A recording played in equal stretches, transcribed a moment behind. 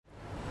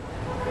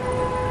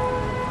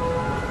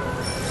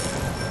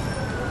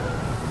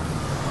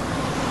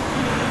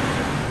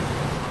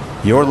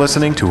You're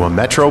listening to a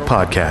Metro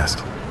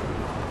podcast.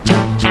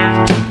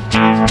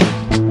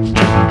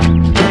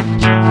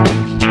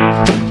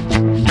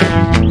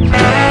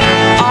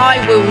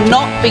 I will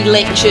not be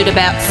lectured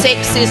about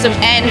sexism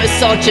and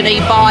misogyny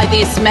by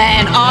this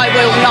man. I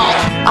will not.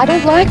 I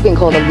don't like being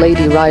called a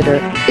lady writer.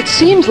 It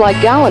seems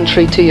like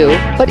gallantry to you,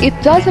 but it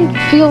doesn't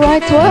feel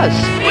right to us.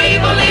 We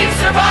believe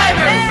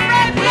survivors.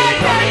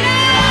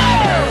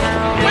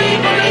 We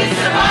believe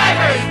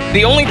survivors.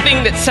 The only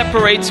thing that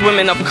separates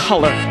women of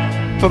color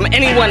from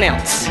anyone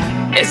else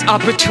is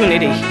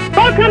opportunity.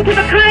 Welcome to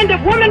the kind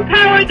of woman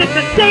power that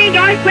sustained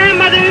our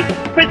grandmothers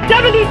for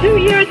 72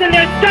 years in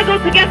their struggle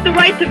to get the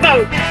right to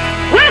vote.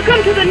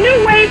 Welcome to the new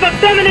wave of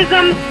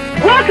feminism.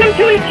 Welcome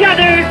to each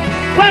other.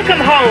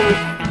 Welcome home.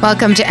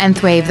 Welcome to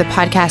Nth Wave, the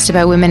podcast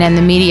about women and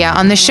the media.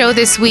 On the show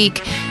this week,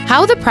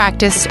 how the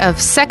practice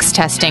of sex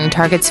testing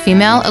targets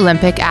female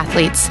Olympic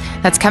athletes.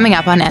 That's coming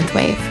up on Nth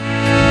Wave.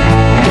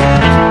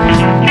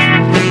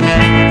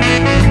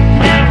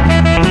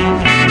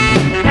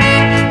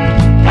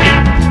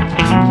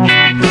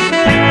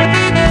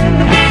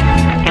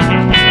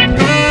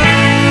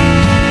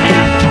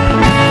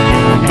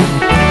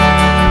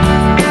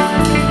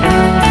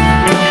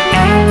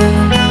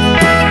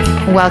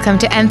 Welcome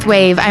to Nth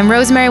Wave. I'm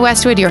Rosemary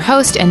Westwood, your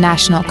host and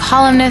national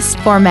columnist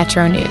for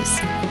Metro News.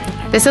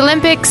 This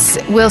Olympics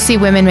will see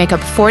women make up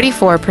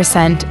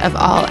 44% of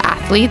all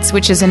athletes,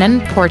 which is an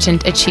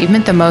important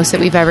achievement, the most that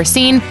we've ever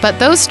seen. But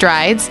those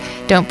strides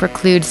don't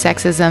preclude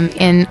sexism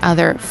in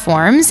other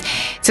forms.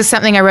 So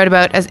something I wrote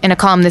about in a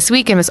column this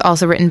week and was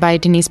also written by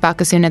Denise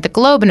Balkasoon at The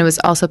Globe, and it was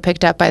also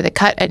picked up by The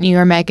Cut at New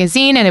York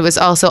Magazine, and it was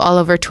also all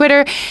over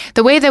Twitter.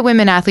 The way that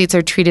women athletes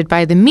are treated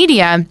by the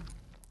media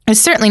is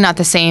certainly not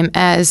the same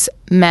as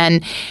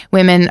men.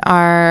 Women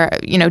are,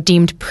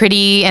 deemed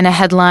pretty in a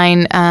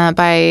headline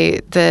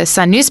by the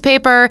Sun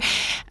newspaper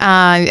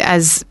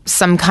as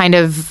some kind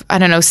of,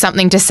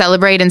 something to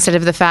celebrate instead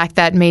of the fact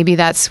that maybe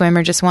that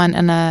swimmer just won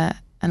an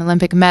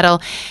Olympic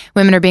medal.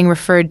 Women are being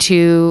referred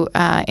to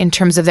in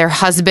terms of their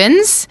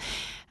husbands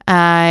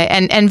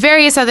and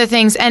various other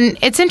things. And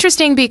it's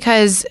interesting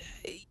because,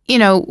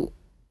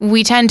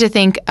 we tend to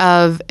think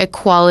of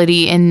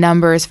equality in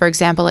numbers, for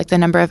example, like the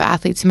number of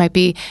athletes who might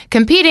be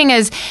competing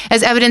as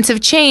evidence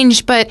of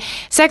change. But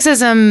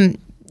sexism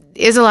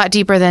is a lot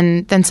deeper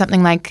than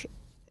something like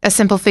a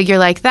simple figure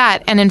like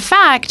that. And in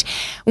fact,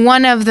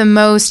 one of the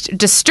most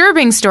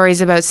disturbing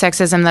stories about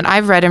sexism that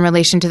I've read in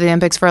relation to the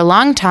Olympics for a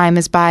long time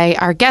is by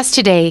our guest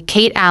today,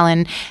 Kate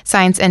Allen,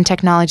 science and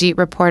technology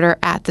reporter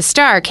at The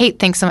Star. Kate,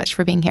 thanks so much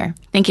for being here.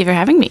 Thank you for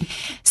having me.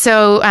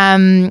 So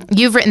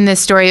you've written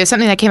this story. It was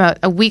something that came out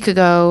a week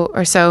ago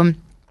or so.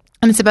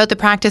 And it's about the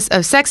practice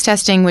of sex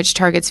testing, which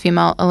targets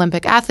female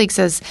Olympic athletes,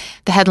 as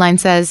the headline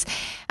says.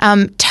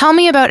 Tell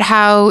me about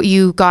how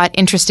you got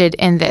interested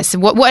in this.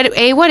 What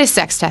is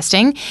sex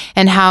testing,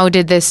 and how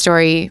did this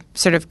story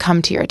sort of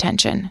come to your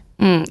attention?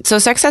 So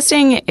sex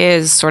testing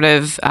is sort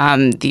of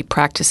the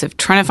practice of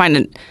trying to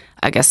find,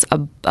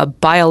 a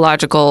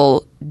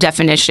biological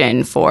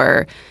definition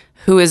for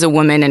who is a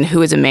woman and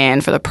who is a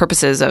man for the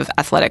purposes of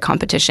athletic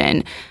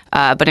competition.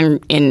 But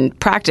in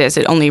practice,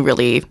 it only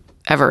really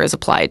ever is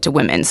applied to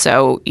women.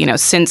 So,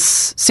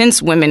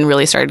 since women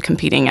really started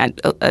competing at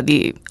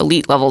the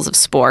elite levels of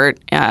sport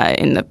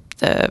in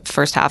the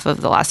first half of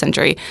the last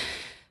century,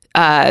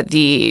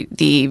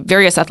 the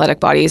various athletic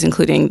bodies,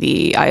 including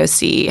the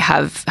IOC,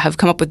 have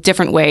come up with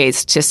different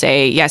ways to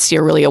say, yes,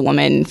 you're really a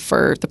woman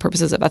for the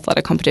purposes of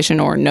athletic competition,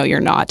 or no,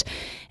 you're not.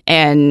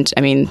 And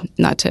I mean,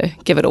 not to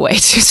give it away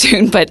too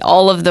soon, but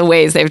all of the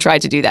ways they've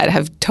tried to do that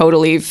have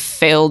totally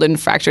failed and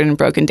fractured and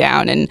broken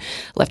down and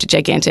left a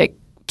gigantic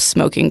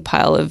smoking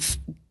pile of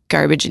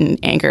garbage and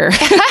anger in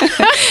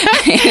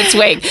its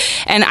wake.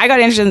 And I got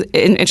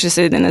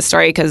interested in this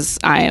story because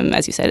I am,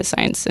 as you said, a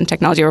science and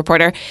technology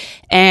reporter.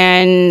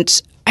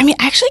 And I mean,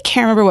 I actually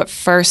can't remember what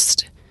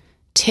first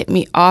tipped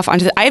me off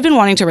onto this. I've been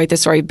wanting to write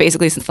this story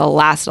basically since the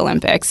last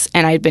Olympics.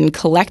 And I'd been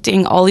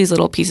collecting all these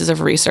little pieces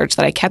of research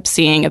that I kept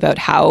seeing about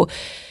how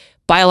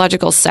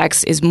biological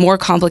sex is more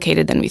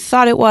complicated than we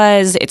thought it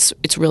was. It's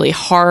really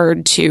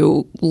hard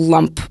to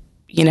lump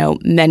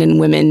men and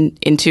women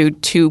into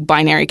two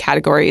binary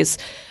categories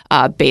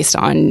based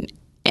on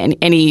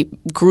any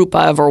group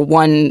of or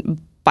one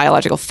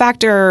biological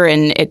factor.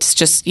 And it's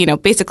just,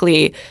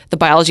 basically the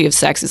biology of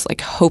sex is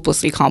like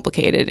hopelessly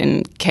complicated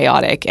and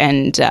chaotic.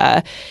 And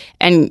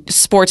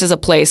sports is a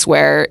place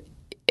where,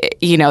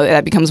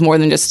 that becomes more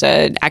than just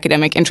an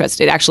academic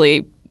interest. It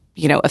actually,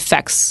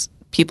 affects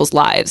people's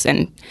lives.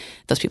 And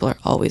those people are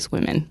always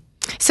women.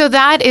 So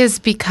that is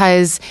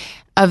because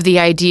of the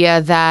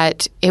idea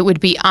that it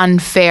would be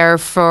unfair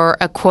for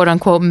a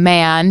quote-unquote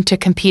man to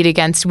compete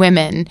against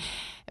women,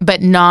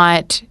 but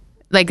not,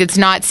 it's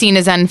not seen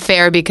as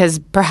unfair because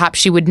perhaps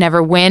she would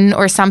never win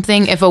or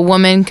something if a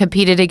woman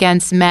competed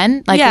against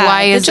men?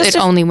 Why is it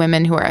only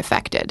women who are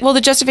affected? Well,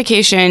 the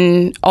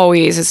justification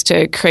always is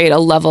to create a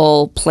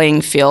level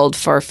playing field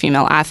for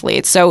female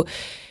athletes. So,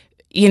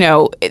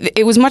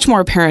 it was much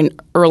more apparent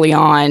early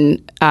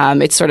on.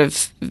 It's sort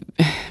of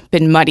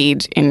been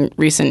muddied in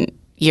recent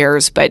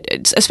years, but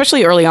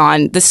especially early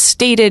on, the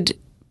stated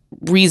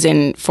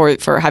reason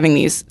for having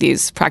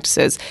these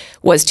practices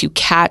was to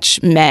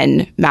catch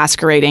men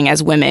masquerading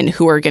as women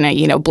who are going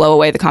to blow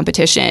away the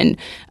competition.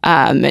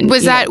 And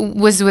was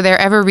there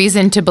ever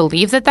reason to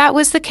believe that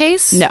was the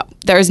case? No,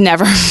 there's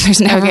never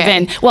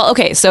been. Well,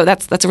 okay, so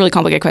that's a really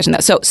complicated question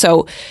though.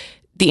 So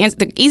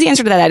the easy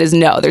answer to that is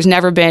no. There's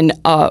never been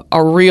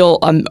a real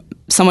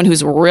someone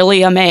who's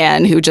really a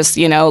man who just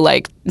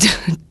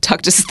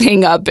tucked his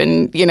thing up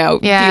and beat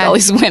all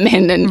these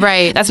women, and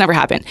that's never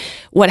happened.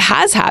 What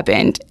has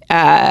happened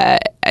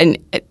and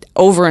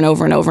over and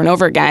over and over and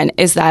over again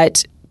is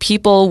that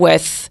people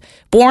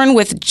born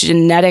with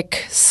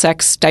genetic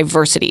sex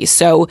diversity,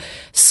 so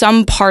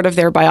some part of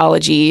their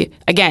biology,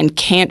 again,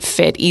 can't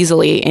fit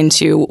easily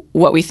into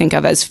what we think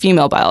of as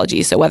female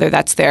biology. So whether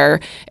that's their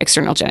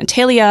external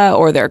genitalia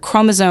or their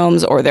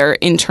chromosomes or their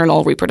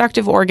internal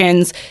reproductive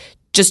organs,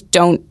 just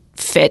don't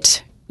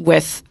fit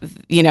with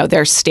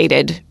their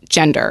stated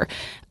gender.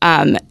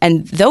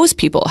 And those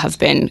people have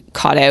been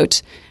caught out,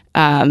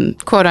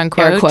 quote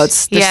unquote. Air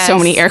quotes. There's so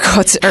many air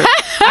quotes or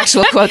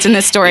actual quotes in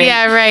this story.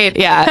 Yeah, right.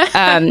 Yeah,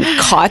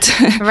 caught.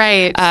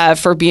 Right.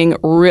 For being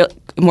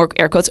more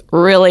air quotes,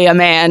 really a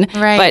man.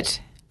 Right. But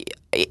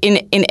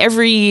in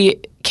every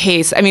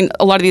case, I mean,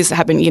 a lot of these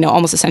happened,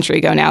 almost a century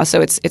ago now,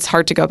 so it's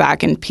hard to go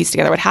back and piece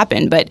together what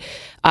happened. But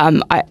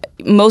I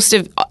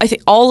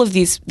think all of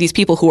these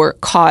people who were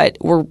caught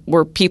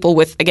were people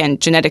with, again,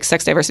 genetic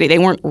sex diversity. They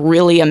weren't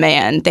really a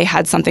man. They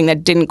had something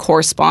that didn't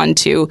correspond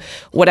to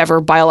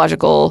whatever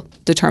biological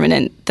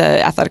determinant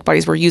the athletic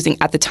bodies were using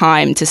at the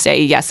time to say,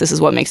 yes, this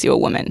is what makes you a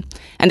woman.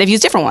 And they've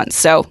used different ones,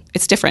 so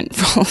it's different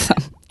for all of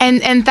them.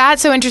 And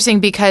that's so interesting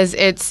because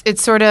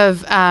it's sort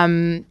of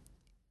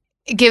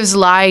gives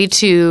lie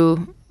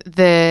to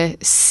the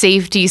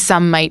safety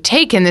some might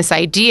take in this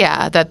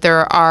idea that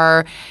there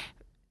are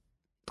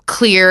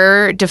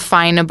clear,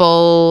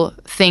 definable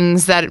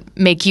things that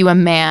make you a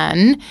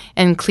man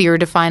and clear,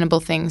 definable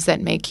things that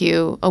make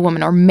you a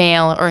woman, or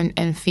male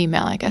and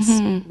female, I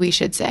guess we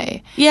should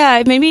say. Yeah,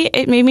 it made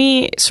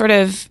me sort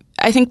of,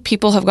 I think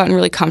people have gotten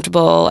really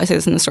comfortable, I say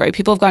this in the story,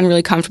 people have gotten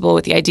really comfortable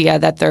with the idea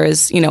that there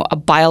is, a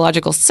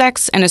biological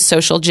sex and a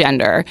social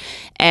gender.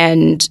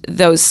 And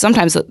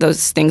sometimes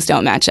those things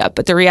don't match up.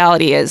 But the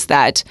reality is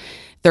that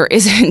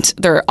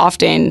there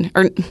often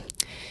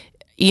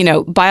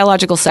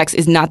biological sex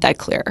is not that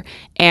clear,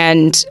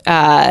 and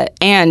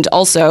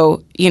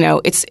also,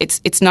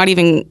 it's not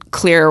even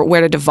clear where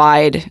to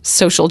divide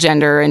social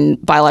gender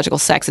and biological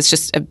sex. It's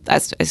just,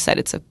 as I said,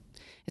 it's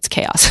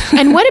chaos.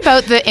 And what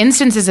about the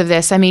instances of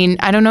this? I mean,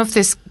 I don't know if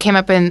this came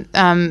up in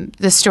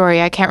the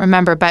story. I can't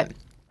remember, but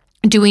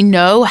do we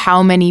know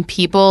how many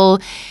people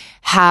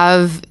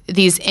have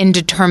these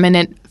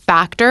indeterminate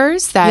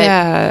factors?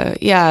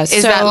 Yeah.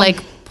 Is that like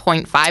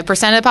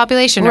 0.5% of the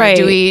population, or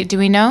do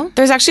we know?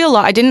 There's actually a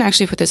lot. I didn't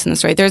actually put this in the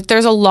story.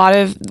 There's a lot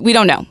of, we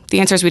don't know. The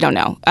answer is we don't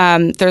know.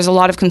 There's a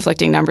lot of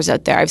conflicting numbers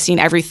out there. I've seen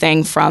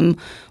everything from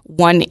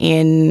 1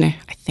 in,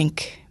 I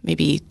think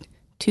maybe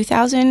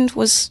 2,000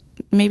 was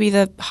maybe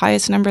the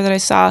highest number that I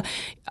saw.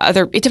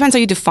 It depends how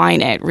you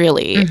define it,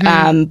 really.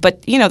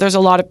 But there's a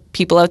lot of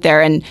people out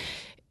there, and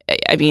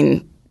I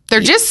mean, they're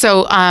just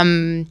so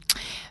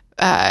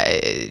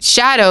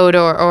shadowed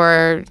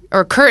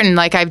or curtained.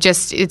 Like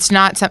it's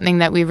not something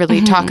that we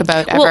really talk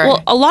about ever.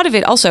 Well, a lot of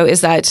it also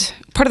is that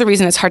part of the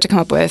reason it's hard to come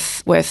up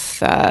with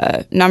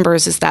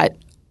numbers is that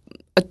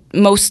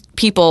most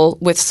people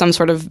with some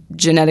sort of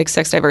genetic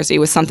sex diversity,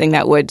 with something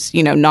that would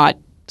not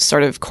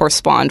sort of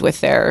correspond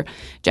with their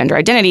gender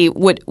identity,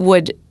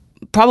 would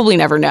probably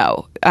never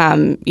know.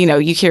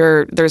 You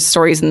hear there's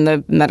stories in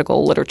the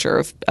medical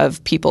literature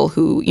of people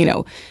who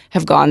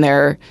have gone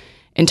their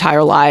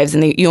entire lives,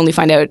 and you only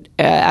find out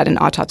at an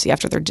autopsy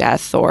after their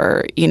death,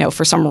 or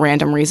for some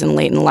random reason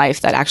late in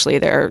life that actually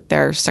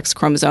their sex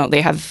chromosome,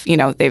 they have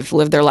they've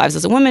lived their lives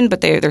as a woman,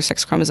 but their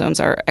sex chromosomes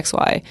are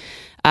XY.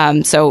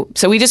 So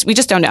we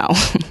just don't know.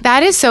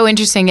 That is so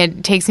interesting.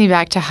 It takes me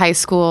back to high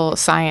school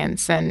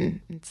science,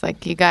 and it's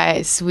like, you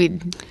guys,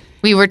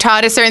 we were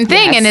taught a certain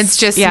thing, and it's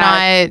just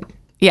not.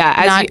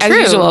 Yeah, as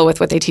usual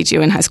with what they teach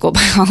you in high school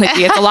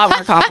biology, it's a lot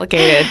more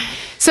complicated.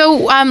 So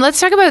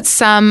let's talk about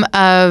some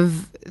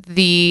of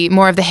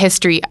more of the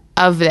history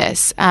of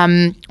this.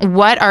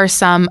 What are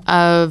some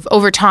of,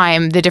 over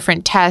time, the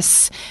different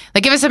tests?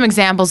 Like, give us some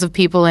examples of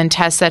people and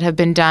tests that have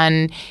been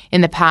done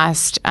in the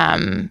past.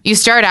 You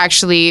start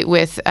actually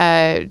with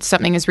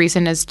something as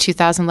recent as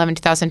 2011,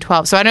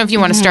 2012. So I don't know if you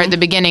want to start at the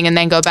beginning and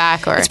then go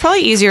back, or... It's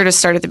probably easier to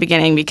start at the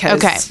beginning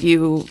because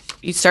you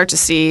start to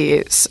see,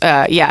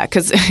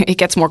 because it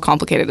gets more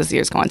complicated as the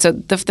years go on. So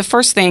the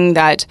first thing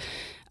that...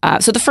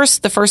 the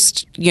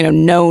first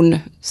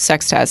known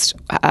sex test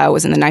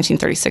was in the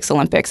 1936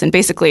 Olympics, and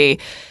basically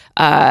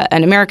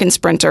an American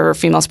sprinter,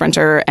 female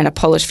sprinter, and a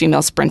Polish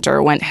female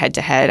sprinter went head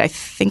to head. I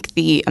think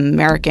the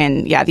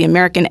American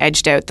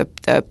edged out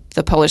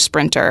the Polish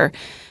sprinter,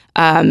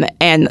 and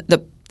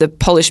the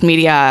Polish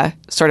media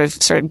sort of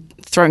started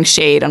throwing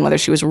shade on whether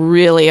she was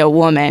really a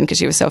woman because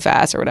she was so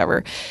fast or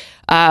whatever.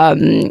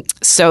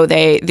 So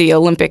the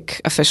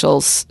Olympic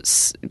officials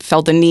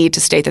felt the need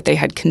to state that they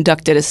had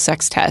conducted a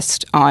sex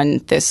test on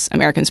this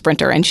American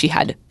sprinter, and she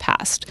had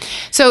passed.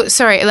 So,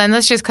 sorry, Len,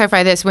 let's just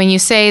clarify this. When you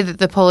say that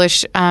the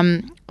Polish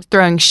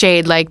throwing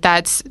shade, like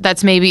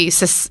that's maybe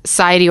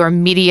society or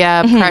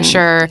media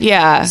pressure.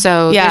 Yeah.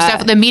 So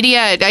there's the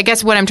media, I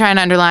guess what I'm trying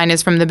to underline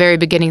is from the very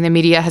beginning, the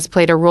media has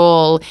played a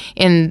role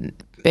in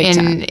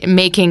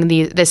making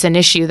this an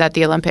issue that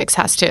the Olympics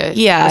has to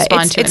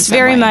respond to. It's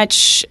very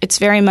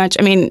much.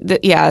 I mean,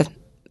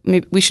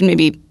 we should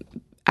maybe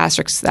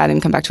asterisk that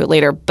and come back to it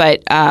later.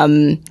 But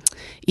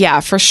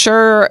for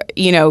sure,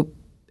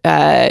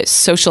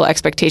 social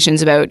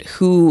expectations about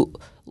who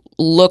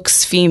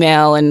looks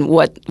female and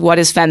what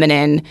is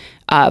feminine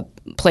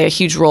play a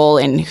huge role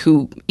in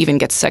who even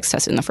gets sex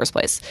tested in the first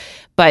place.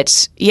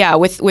 But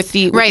with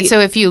the so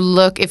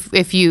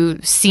if you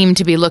seem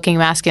to be looking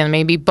masculine,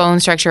 maybe bone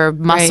structure, or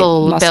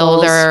muscle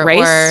build, or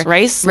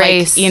race.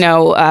 Like,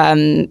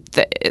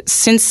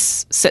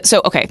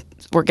 okay.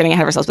 We're getting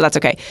ahead of ourselves, but that's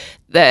okay.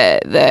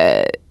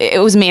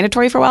 It was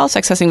mandatory for a while.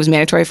 Sex testing was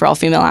mandatory for all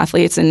female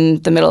athletes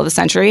in the middle of the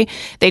century.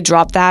 They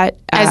dropped that.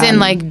 As in,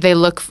 like, they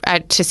look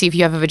to see if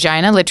you have a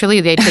vagina. Literally,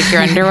 they take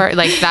your underwear,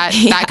 like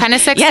that kind of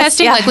sex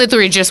testing. Like,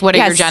 literally, just what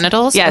are your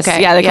genitals? Yes, okay.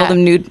 They call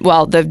them nude.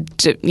 Well, the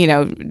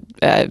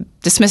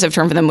dismissive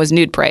term for them was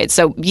nude parade.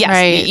 So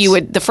yes, you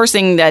would. The first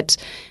thing that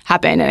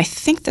happened, and I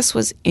think this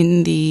was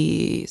in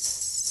the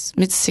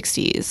mid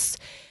 '60s.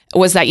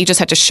 Was that you just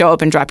had to show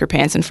up and drop your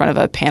pants in front of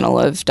a panel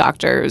of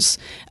doctors.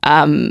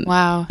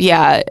 Wow.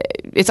 Yeah.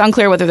 It's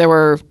unclear whether there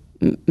were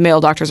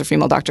male doctors or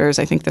female doctors.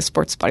 I think the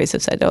sports bodies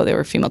have said, they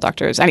were female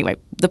doctors. Anyway,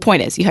 the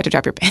point is you had to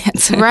drop your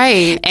pants.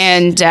 Right.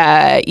 And,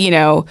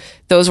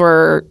 those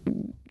were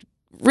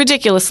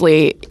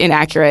ridiculously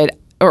inaccurate.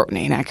 Or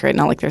inaccurate,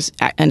 not like there's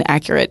an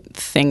accurate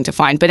thing to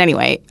find, but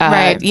anyway,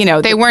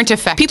 they weren't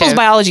effective. People's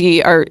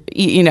biology are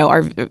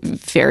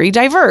very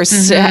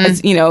diverse.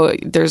 As,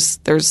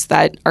 there's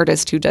that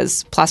artist who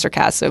does plaster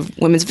casts of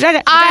women's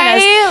vaginas.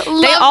 I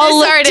love they all this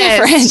look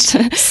artist.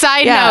 different.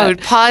 Side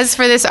note, pause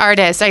for this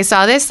artist. I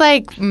saw this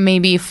like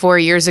maybe 4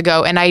 years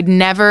ago, and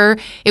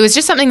it was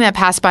just something that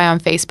passed by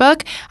on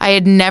Facebook. I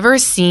had never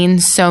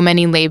seen so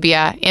many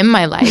labia in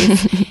my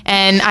life,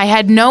 and I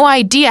had no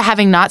idea,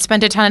 having not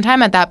spent a ton of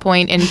time at that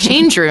point in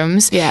change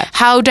rooms,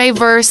 how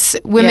diverse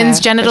women's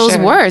genitals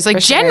were. It's like,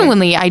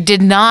 genuinely, I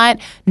did not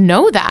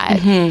know that.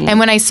 And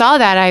when I saw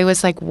that, I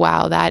was like,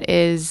 wow, that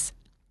is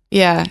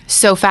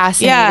so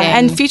fascinating. Yeah,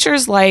 and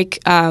features like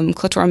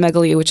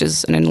clitoromegaly, which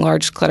is an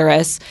enlarged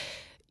clitoris.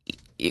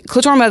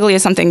 Clitoromegaly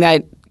is something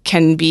that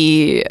can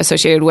be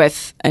associated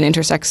with an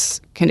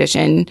intersex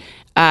condition.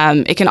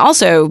 It can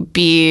also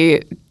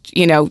be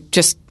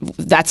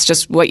that's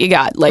just what you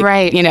got.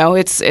 Like,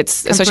 it's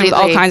associated with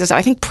all kinds of stuff.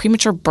 I think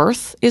premature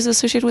birth is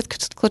associated with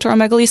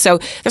clitoromegaly. So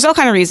there's all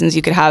kinds of reasons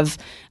you could have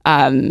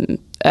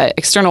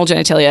external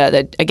genitalia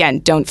that, again,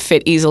 don't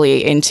fit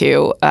easily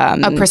into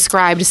a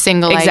prescribed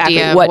single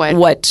idea of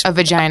what a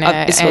vagina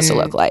is supposed to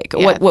look like,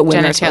 what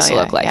women are supposed to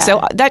look like.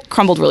 So that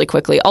crumbled really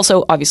quickly.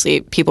 Also,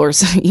 obviously, people are,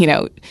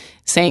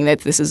 saying that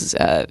this is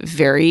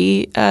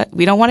very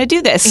we don't want to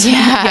do this.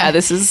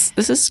 This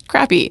is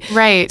crappy.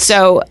 Right.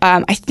 So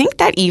I think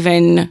that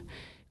even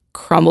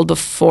crumbled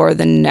before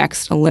the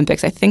next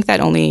Olympics. I think that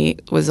only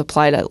was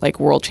applied at like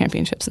world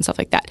championships and stuff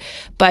like that.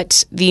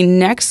 But the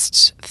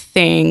next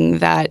thing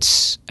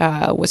that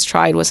was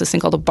tried was this thing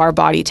called a bar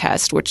body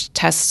test, which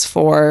tests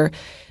for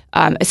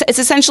it's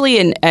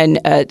essentially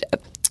a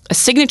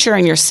signature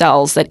in your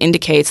cells that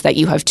indicates that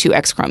you have two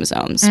X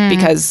chromosomes,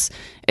 because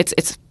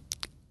it's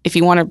if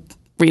you want to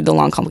read the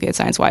long, complicated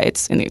science why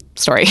it's in the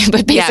story.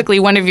 But basically,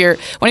 one of your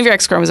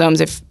X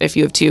chromosomes, if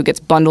you have two, gets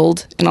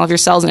bundled in all of your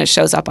cells, and it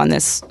shows up on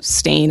this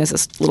stain as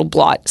this little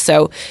blot.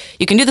 So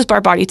you can do this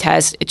bar body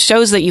test. It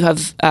shows that you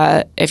have,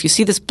 if you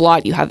see this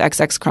blot, you have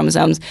XX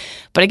chromosomes.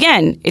 But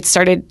again, it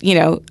started,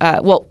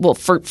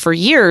 for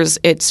years,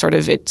 it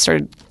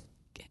started,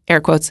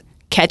 air quotes,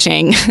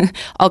 catching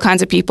all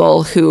kinds of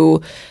people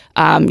who,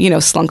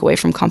 slunk away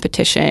from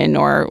competition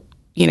or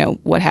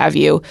what have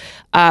you.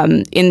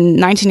 In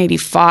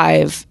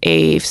 1985,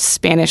 a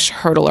Spanish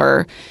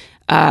hurdler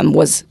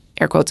was,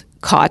 air quotes,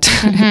 caught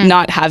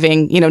not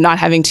having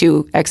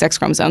two XX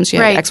chromosomes. She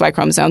had XY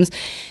chromosomes.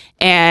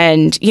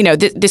 And,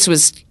 this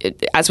was,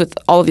 as with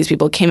all of these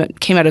people, came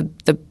out of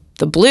the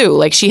blue.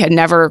 Like, she had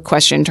never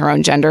questioned her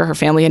own gender. Her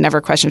family had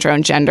never questioned her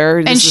own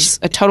gender. This was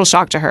a total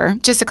shock to her.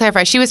 Just to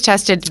clarify, she was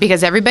tested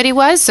because everybody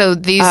was? So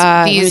these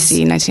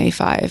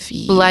 1985.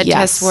 Blood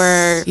tests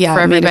were for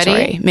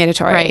everybody?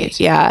 Mandatory. Right.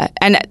 Yeah.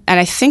 And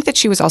I think that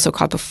she was also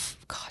caught before.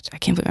 God, I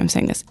can't believe I'm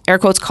saying this. Air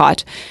quotes,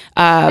 caught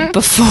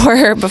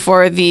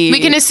before the. We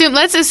can assume.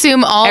 Let's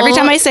assume all. Every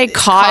time I say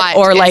caught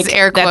or like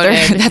air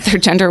that their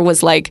gender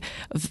was like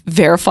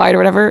verified or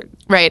whatever.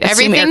 Right.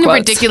 Everything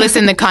ridiculous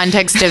in the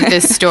context of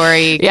this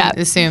story.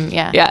 Assume.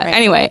 Yeah. Right.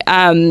 Anyway.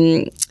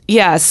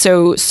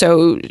 So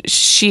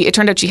it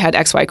turned out she had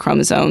XY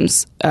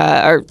chromosomes.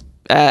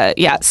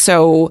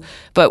 So,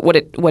 but what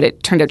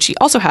it turned out she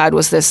also had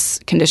was this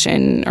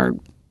condition or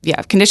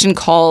condition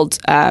called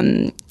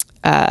androgen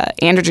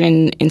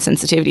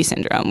insensitivity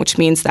syndrome, which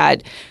means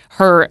that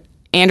her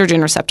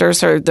androgen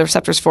receptors, or the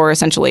receptors for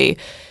essentially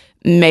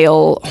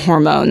male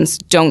hormones,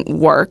 don't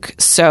work.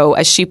 So,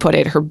 as she put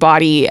it, her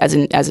body as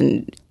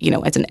an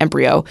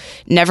embryo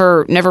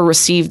never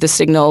received the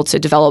signal to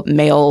develop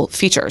male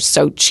features.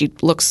 So she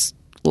looks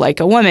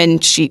like a woman.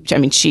 She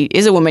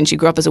is a woman. She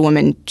grew up as a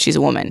woman. She's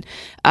a woman.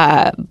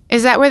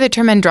 Is that where the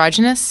term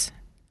androgynous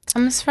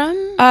comes from?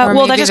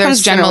 Well, that just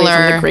comes generally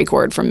from the Greek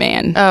word for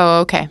man.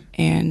 Oh, okay.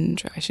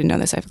 And I should know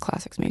this. I have a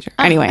classics major.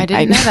 Oh, anyway, I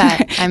didn't know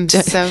that.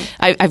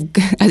 I've,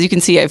 as you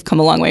can see, I've come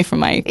a long way from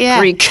my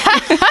Greek,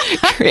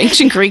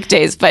 ancient Greek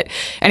days. But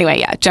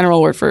anyway,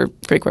 general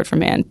Greek word for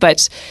man.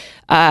 But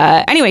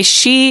anyway,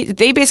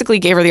 they basically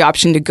gave her the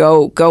option to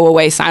go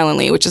away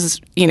silently, which is,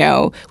 we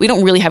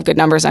don't really have good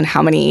numbers on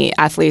how many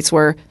athletes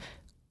were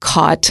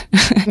caught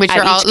which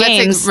are all,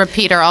 let's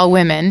repeat, are all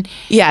women.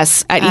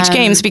 Yes, at each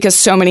games, because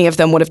so many of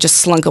them would have just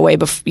slunk away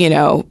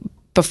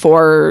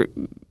before,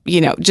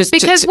 just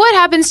because what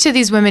happens to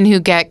these women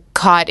who get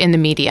caught in the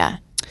media?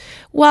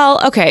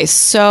 Well, okay,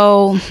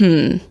 so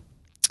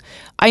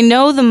I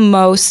know the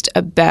most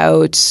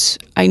about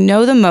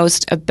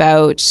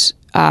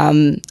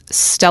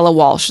Stella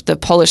Walsh, the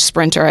Polish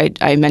sprinter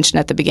I mentioned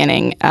at the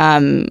beginning,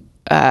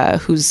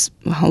 whose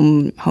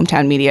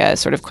hometown media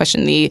sort of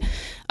questioned the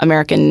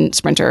American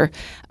sprinter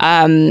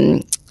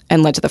and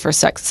led to the first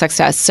sex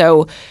test.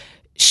 So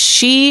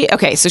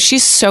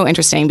she's so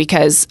interesting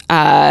because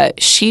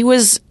she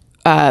was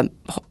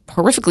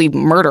horrifically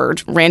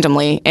murdered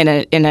randomly in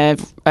a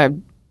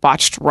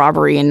botched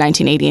robbery in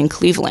 1980 in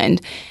Cleveland.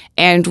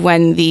 And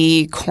when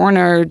the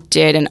coroner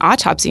did an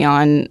autopsy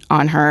on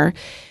her,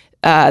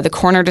 the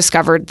coroner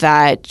discovered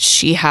that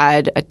she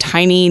had a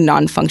tiny,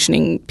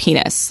 non-functioning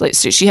penis.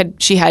 So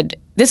she had.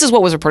 This is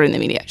what was reported in the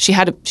media. She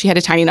had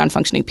a tiny,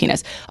 non-functioning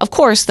penis. Of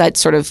course, that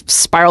sort of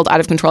spiraled out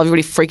of control.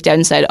 Everybody freaked out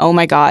and said, "Oh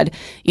my God,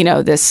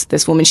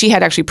 this woman." She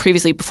had actually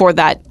previously, before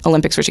that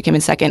Olympics where she came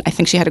in second, I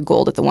think she had a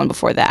gold at the one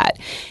before that.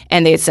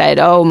 And they had said,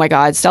 "Oh my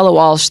God, Stella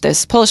Walsh,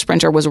 this Polish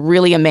sprinter, was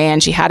really a man.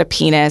 She had a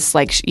penis."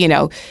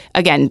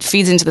 Again,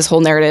 feeds into this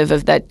whole narrative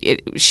of that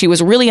she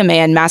was really a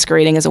man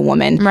masquerading as a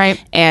woman,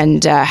 right?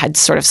 And had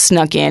sort of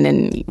snuck in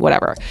and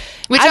whatever.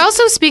 Which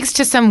also speaks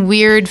to some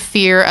weird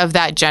fear of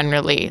that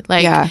generally.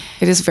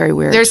 It is very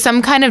weird. There's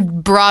some kind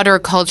of broader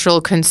cultural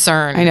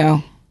concern. I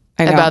know.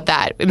 About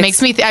that. It makes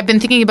me I've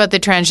been thinking about the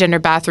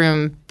transgender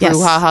bathroom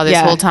brouhaha this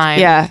whole time.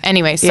 Yeah.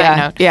 Anyway, side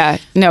note. Yeah.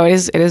 No, it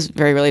is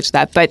very related to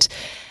that. But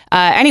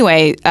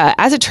anyway,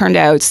 as it turned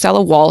out,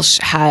 Stella Walsh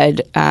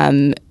had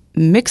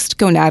mixed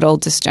gonadal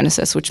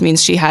dysgenesis, which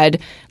means she had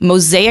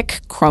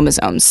mosaic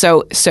chromosomes.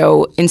 So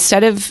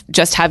instead of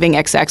just having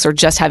XX or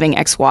just having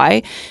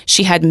XY,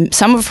 she had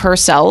some of her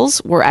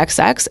cells were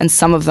XX and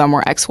some of them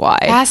were XY.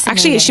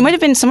 Actually, she might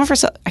have been some of her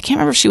cells. I can't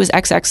remember if she was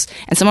XX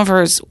and some of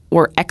hers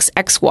were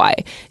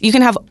XXY. You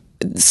can have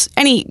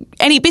any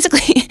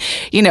basically,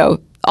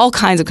 all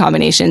kinds of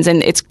combinations,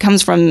 and it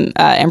comes from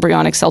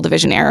embryonic cell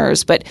division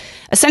errors. But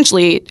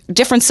essentially,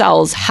 different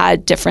cells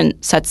had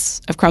different sets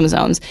of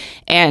chromosomes,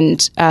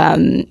 and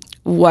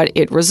what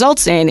it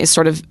results in is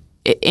sort of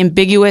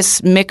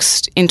ambiguous,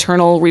 mixed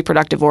internal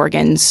reproductive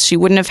organs. She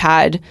wouldn't have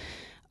had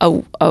a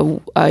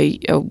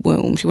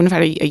womb. She wouldn't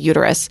have had a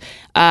uterus.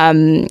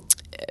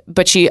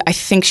 But I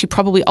think she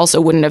probably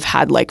also wouldn't have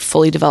had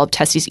fully developed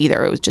testes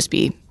either. It would just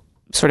be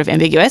sort of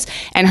ambiguous,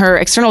 and her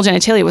external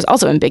genitalia was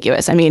also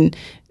ambiguous. I mean,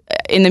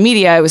 in the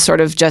media, it was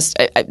sort of just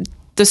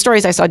the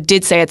stories I saw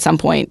did say at some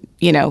point,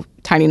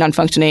 tiny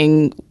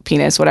non-functioning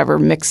penis, whatever,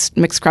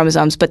 mixed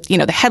chromosomes. But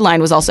the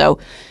headline was also,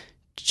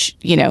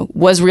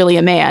 was really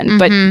a man.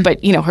 Mm-hmm.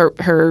 But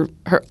her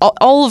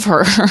all of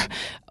her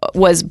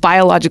was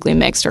biologically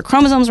mixed. Her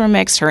chromosomes were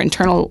mixed. Her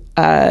internal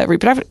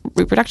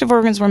reproductive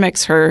organs were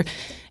mixed. Her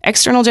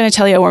external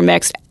genitalia were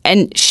mixed,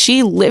 and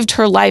she lived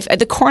her life.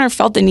 The coroner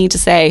felt the need to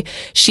say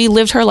she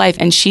lived her life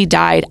and she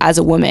died as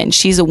a woman.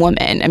 She's a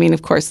woman. I mean,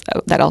 of course,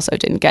 that also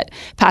didn't get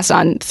passed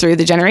on through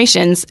the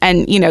generations.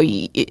 And,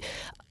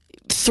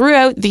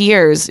 throughout the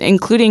years,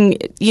 including,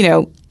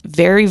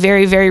 very,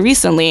 very, very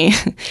recently,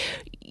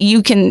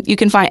 you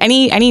can find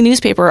any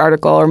newspaper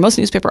article or most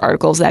newspaper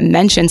articles that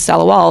mention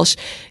Stella Walsh.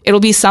 It'll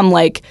be some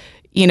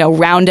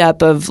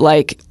roundup of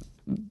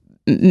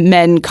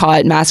men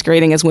caught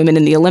masquerading as women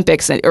in the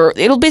Olympics, or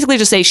it'll basically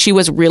just say she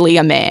was really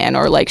a man,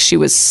 or she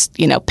was,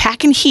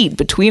 packing heat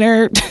between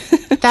her.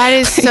 That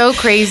is so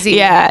crazy.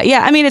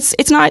 Yeah. I mean,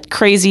 it's not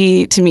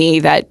crazy to me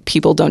that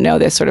people don't know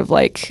this sort of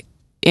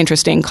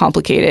interesting,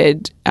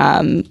 complicated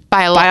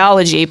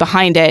biology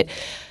behind it.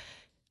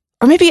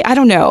 Or maybe, I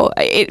don't know.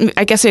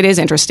 I guess it is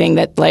interesting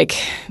that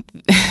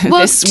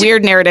this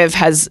weird narrative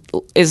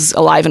is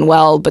alive and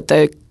well, but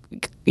the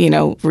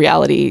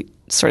reality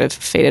sort of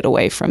faded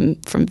away from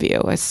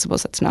view. I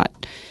suppose that's not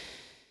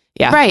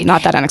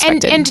not that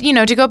unexpected. And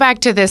to go back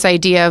to this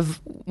idea of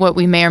what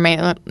we may or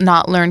may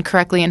not learn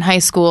correctly in high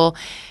school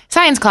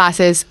science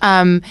classes,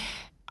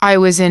 I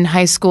was in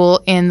high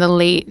school in the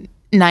late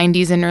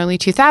 90s and early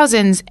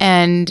 2000s,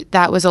 and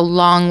that was a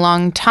long,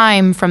 long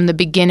time from the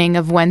beginning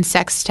of when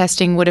sex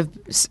testing would have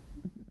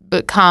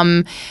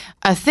become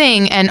a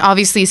thing. And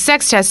obviously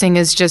sex testing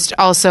is just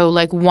also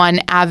like one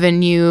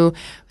avenue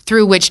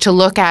through which to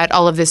look at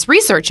all of this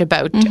research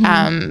about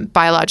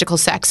biological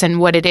sex and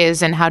what it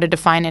is and how to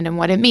define it and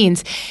what it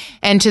means.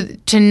 And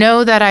to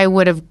know that I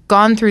would have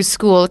gone through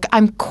school,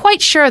 I'm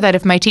quite sure that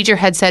if my teacher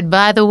had said,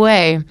 by the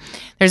way,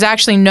 there's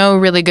actually no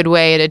really good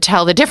way to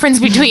tell the difference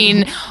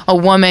between a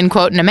woman,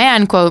 quote, and a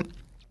man, quote,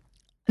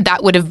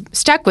 that would have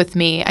stuck with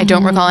me. I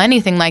don't recall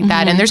anything like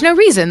that. And there's no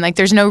reason. Like,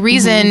 there's no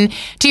reason,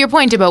 to your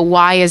point about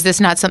why is this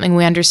not something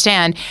we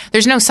understand,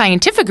 there's no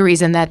scientific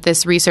reason that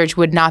this research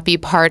would not be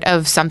part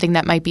of something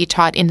that might be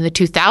taught in the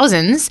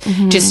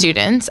 2000s to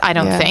students, I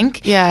don't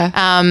think. Yeah.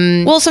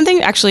 Well,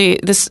 something actually,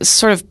 this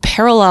sort of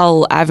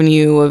parallel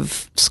avenue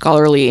of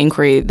scholarly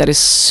inquiry that is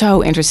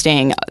so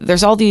interesting.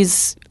 There's all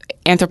these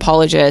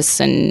anthropologists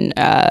and,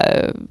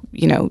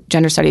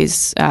 gender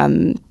studies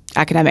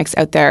academics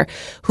out there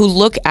who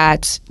look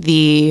at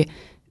the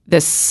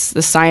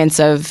science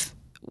of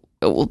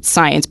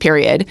science,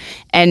 period,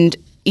 and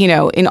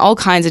in all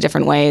kinds of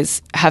different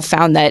ways have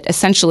found that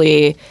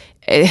essentially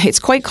it's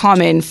quite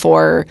common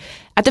for,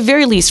 at the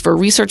very least, for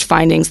research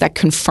findings that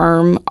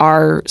confirm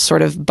our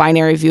sort of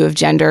binary view of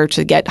gender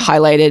to get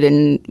highlighted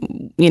and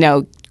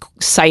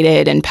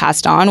cited and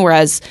passed on,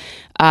 whereas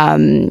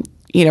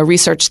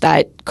research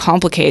that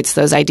complicates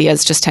those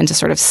ideas just tend to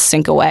sort of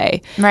sink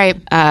away. Right.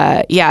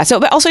 So,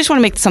 but also I just want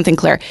to make something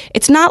clear.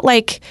 It's not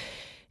like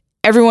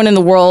everyone in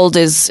the world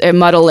is a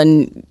muddle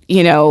and,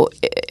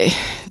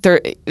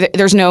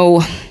 there's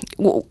no,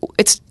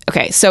 it's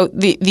okay. So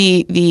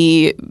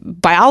the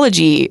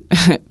biology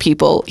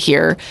people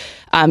here,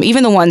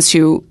 even the ones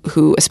who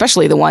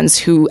especially the ones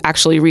who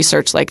actually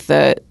research like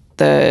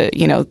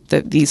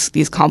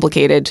these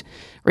complicated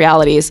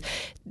realities,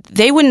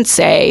 they wouldn't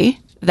say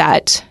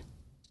that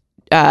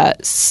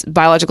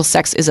biological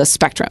sex is a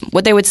spectrum.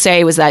 What they would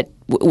say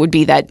would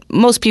be that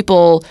most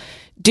people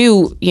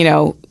do,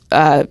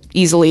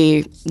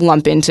 easily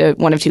lump into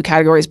one of two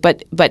categories.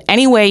 But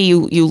any way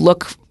you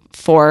look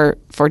for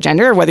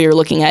gender, whether you're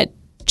looking at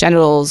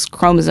genitals,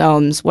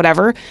 chromosomes,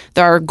 whatever,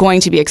 there are going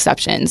to be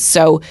exceptions.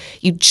 So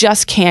you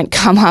just can't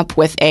come up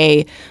with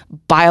a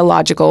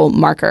biological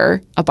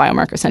marker, a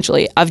biomarker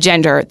essentially, of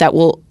gender that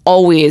will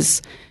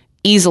always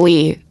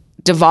easily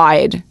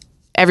divide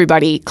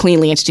everybody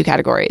cleanly into two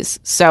categories.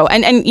 So,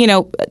 and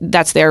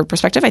that's their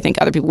perspective. I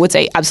think other people would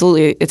say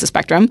absolutely it's a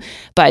spectrum,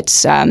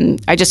 but I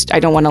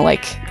don't want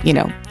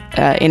to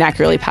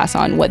inaccurately pass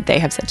on what they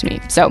have said to me.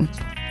 So,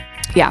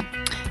 yeah.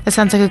 That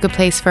sounds like a good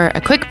place for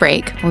a quick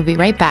break. We'll be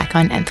right back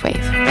on Nth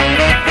Wave.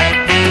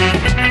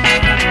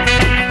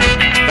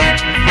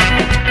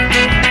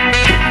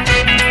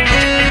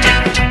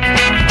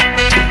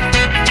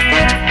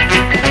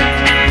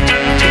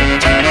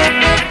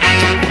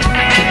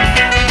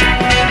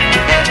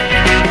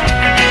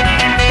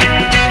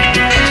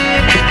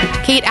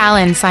 Kate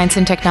Allen, science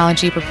and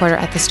technology reporter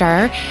at The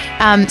Star.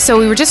 So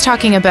we were just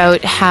talking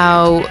about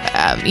how,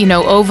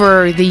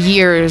 over the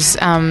years,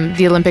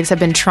 the Olympics have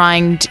been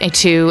trying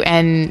to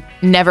and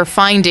never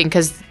finding,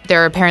 because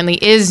there apparently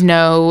is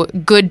no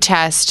good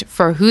test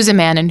for who's a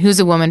man and who's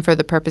a woman for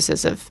the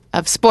purposes of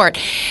sport.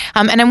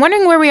 And I'm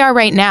wondering where we are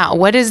right now.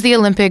 What is the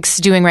Olympics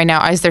doing right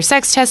now? Is there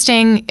sex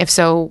testing? If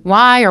so,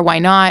 why or why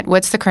not?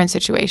 What's the current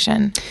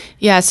situation?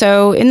 Yeah,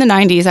 so in the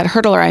 90s, that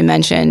hurdler I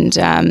mentioned,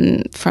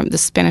 from the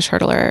Spanish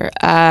hurdler,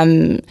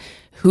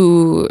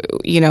 who,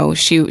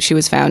 she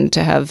was found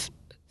to have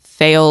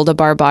failed a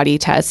bar body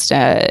test,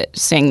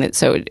 saying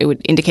that it would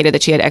indicated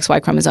that she had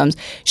XY chromosomes.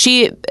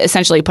 She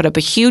essentially put up a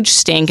huge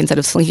stink instead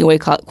of slinking away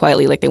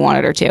quietly like they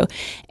wanted her to,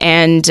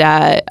 and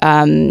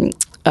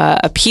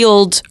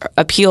appealed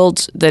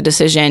the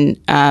decision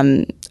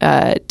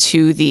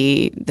to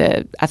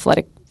the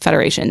athletic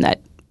federation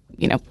that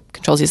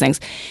controls these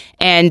things,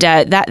 and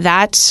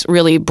that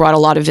really brought a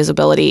lot of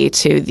visibility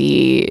to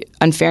the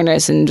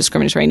unfairness and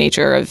discriminatory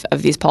nature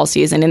of these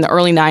policies. And in the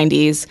early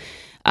 90s.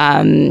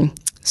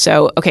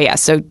 So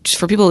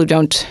for people who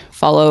don't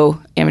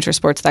follow amateur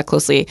sports that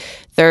closely,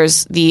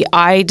 there's the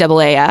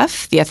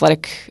IAAF,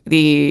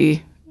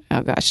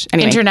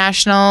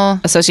 International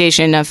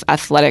Association of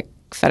Athletic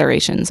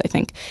Federations, I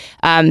think.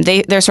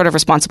 They're sort of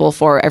responsible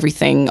for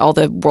everything, all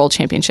the world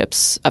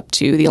championships up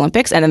to the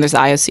Olympics. And then there's the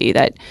IOC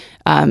that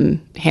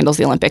handles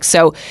the Olympics.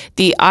 So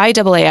the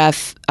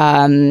IAAF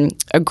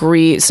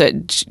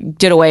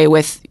did away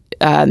with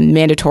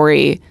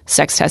mandatory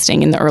sex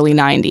testing in the early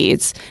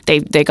 90s.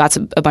 They got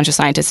a bunch of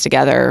scientists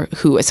together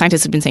who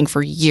scientists have been saying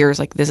for years,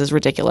 like, this is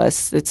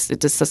ridiculous. This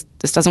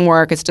doesn't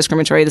work. It's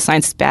discriminatory. The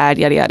science is bad,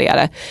 yada, yada,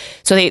 yada.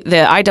 So the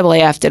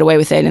IAAF did away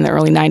with it in the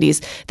early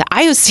 90s. The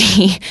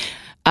IOC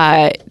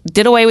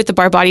did away with the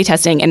bar body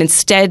testing and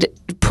instead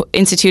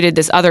instituted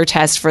this other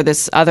test for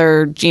this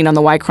other gene on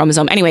the Y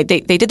chromosome. Anyway,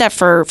 they did that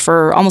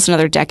for almost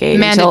another decade.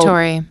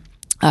 Mandatory.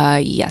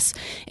 Yes,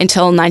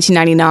 until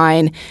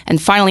 1999,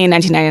 and finally in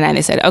 1999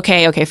 they said,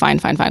 okay, fine.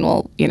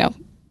 Well,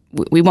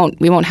 we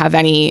won't have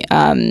any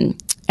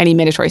any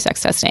mandatory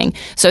sex testing.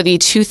 So the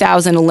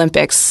 2000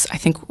 Olympics, I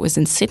think, was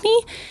in Sydney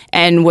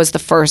and was the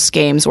first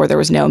games where there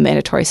was no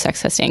mandatory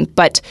sex testing,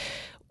 but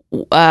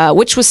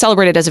which was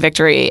celebrated as a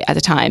victory at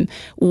the time.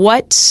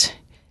 What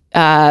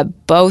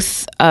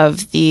both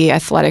of the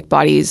athletic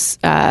bodies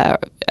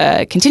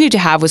continued to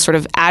have was sort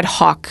of ad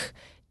hoc,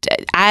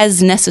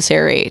 as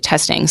necessary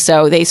testing.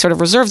 So they sort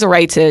of reserved the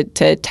right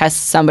to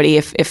test somebody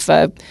if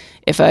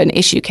an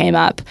issue came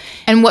up.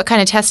 And what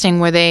kind of testing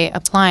were they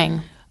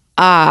applying?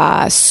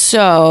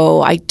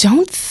 So I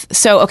don't.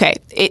 Okay,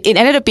 it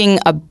ended up being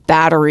a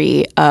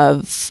battery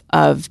of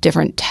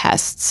different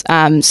tests.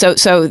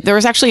 So there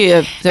was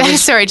actually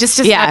sorry, just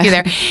to stop you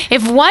there.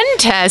 If one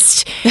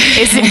test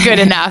isn't good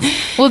enough,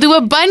 we'll do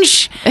a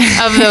bunch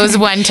of those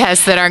one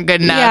tests that aren't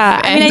good enough.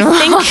 Yeah, I mean,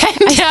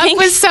 I think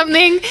with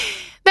something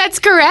that's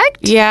correct.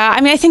 Yeah, I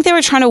mean, I think they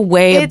were trying to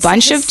weigh a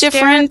bunch hysterical.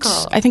 of different.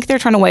 I think they were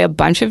trying to weigh a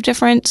bunch of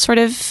different sort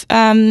of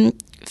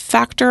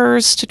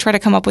factors to try to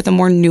come up with a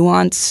more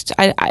nuanced.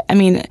 I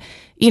mean,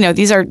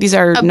 these are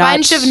a not,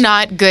 bunch of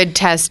not good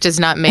tests does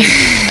not make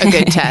a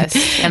good test.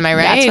 Am I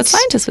right? That's what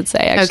scientists would say.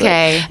 Actually.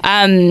 Okay.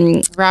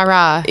 Rah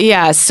rah.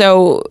 Yeah.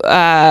 So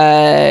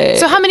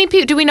how many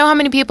people do we know? How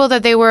many people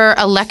that they were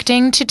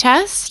electing to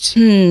test,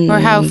 or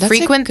how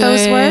frequent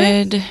those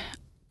were? Good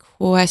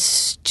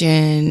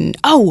question.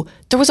 Oh,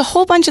 there was a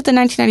whole bunch at the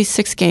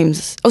 1996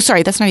 games. Oh,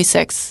 sorry, that's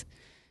 96.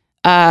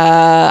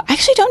 I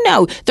actually don't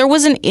know. There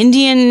was an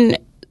Indian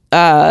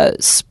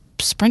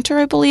sprinter,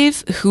 I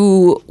believe,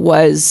 who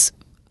was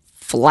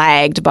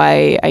flagged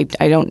by I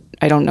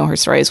don't know her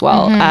story as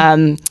well,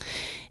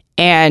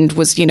 and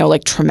was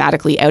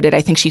traumatically outed.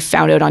 I think she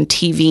found out on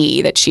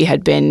TV that she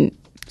had been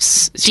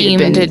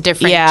deemed a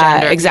different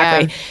gender.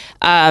 Exactly.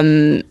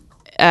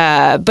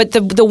 But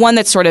the one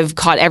that sort of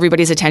caught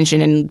everybody's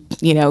attention and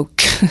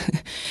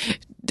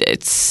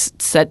it's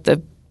set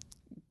the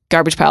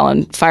garbage pile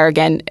on fire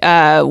again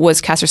was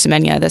Caster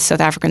Semenya, the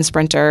South African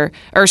sprinter,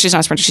 or she's not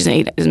a sprinter, she's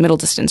a middle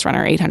distance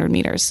runner, 800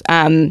 meters,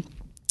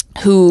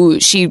 who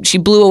she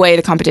blew away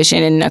the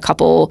competition in a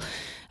couple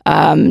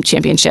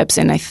championships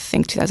in I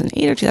think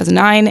 2008 or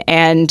 2009,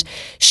 and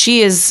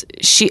she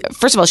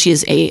first of all she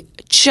is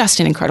just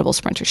an incredible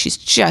sprinter. She's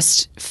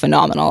just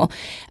phenomenal.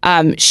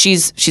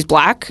 She's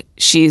black.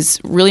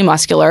 She's really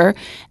muscular,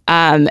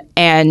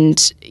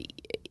 and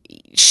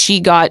she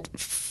got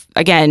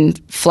again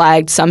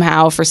flagged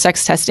somehow for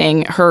sex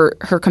testing. Her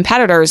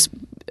competitors,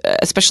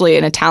 especially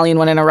an Italian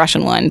one and a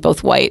Russian one,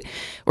 both white,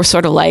 were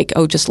sort of like,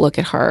 oh, just look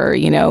at her,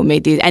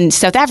 made these. And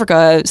South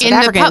Africans,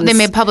 they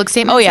made public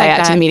statements. Oh yeah, like yeah,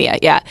 that. to the media,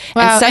 yeah.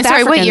 Wow. And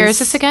sorry, what year is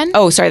this again?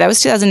 Oh, sorry, that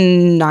was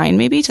 2009,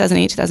 maybe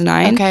 2008,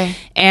 2009. Okay.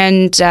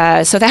 And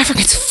South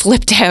Africans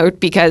flipped out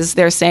because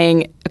they're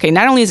saying, okay,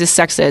 not only is this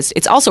sexist,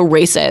 it's also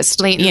racist.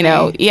 Blatantly.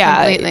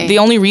 Completely. The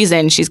only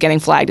reason she's getting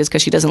flagged is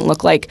because she doesn't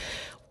look like,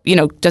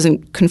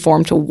 doesn't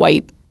conform to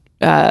white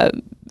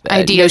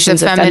ideas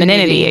notions of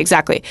femininity.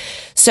 Exactly.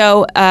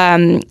 So,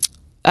 and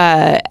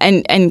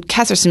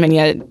Caster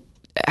Semenya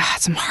had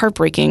some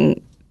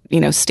heartbreaking,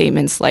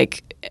 statements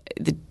like,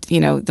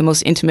 the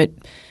most intimate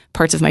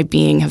parts of my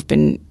being have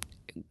been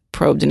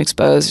probed and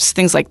exposed,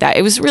 things like that.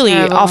 It was really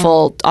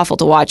awful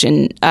to watch.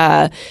 And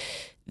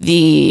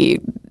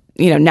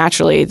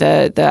naturally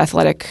the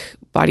athletic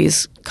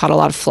bodies caught a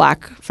lot of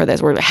flack for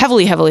this. We're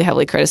heavily, heavily,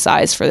 heavily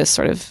criticized for this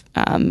sort of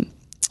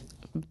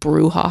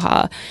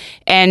brouhaha.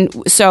 And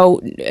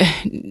so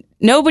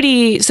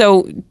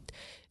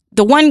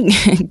the one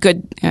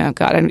good, oh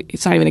God,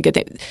 it's not even a good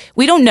thing.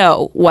 We don't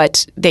know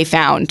what they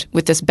found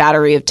with this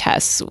battery of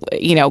tests,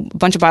 a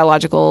bunch of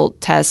biological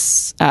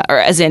tests, or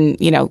as in,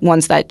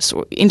 ones that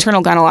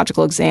internal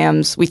gynecological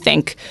exams, we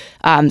think,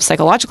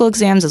 psychological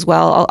exams as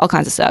well, all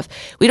kinds of stuff.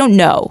 We don't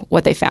know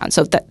what they found.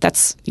 So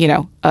that's,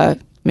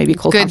 maybe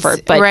cold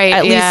comfort, but right,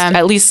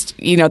 at least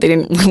they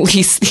didn't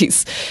release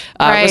these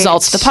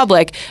results to the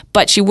public.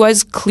 But she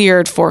was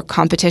cleared for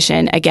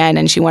competition again,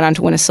 and she went on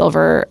to win a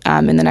silver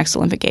in the next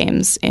Olympic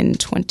Games in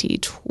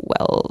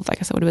 2012. I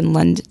guess that would have been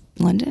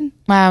London.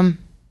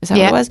 Is that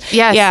what it was?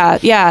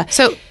 Yes. Yeah.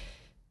 So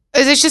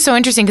it's just so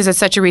interesting because it's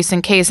such a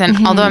recent case,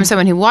 and although I'm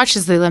someone who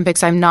watches the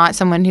Olympics, I'm not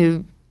someone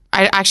who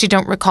I actually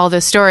don't recall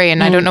this story,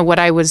 and I don't know what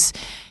I was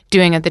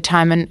doing at the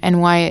time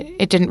and why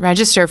it didn't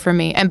register for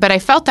me. But I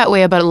felt that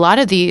way about a lot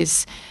of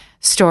these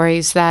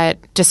stories, that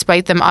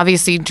despite them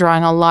obviously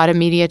drawing a lot of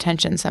media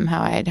attention,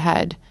 somehow I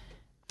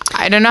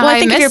don't know how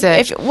I missed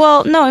it.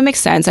 No, it makes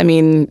sense. I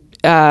mean,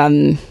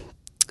 the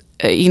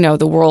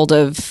world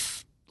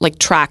of like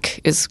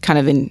track is kind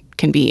of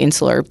can be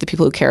insular. The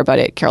people who care about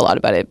it care a lot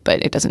about it,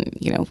 but it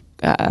doesn't,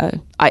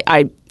 I'm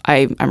a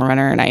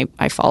runner and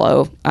I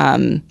follow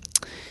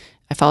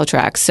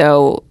track.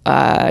 So,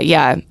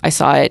 I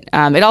saw it.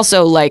 It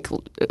also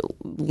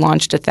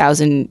launched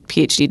 1,000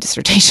 PhD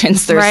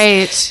dissertations.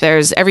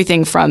 There's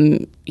everything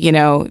from,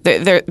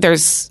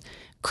 there's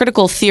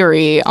critical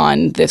theory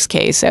on this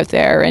case out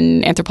there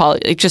and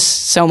anthropology,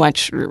 just so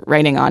much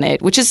writing on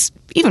it, which is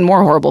even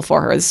more horrible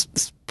for her. This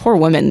poor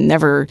woman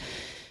never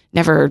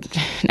never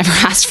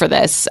asked for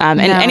this. And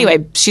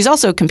anyway, she's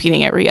also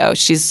competing at Rio.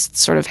 She's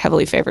sort of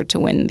heavily favored to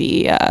win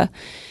the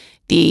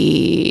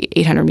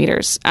 800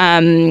 meters.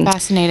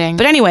 Fascinating.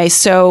 But anyway,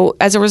 so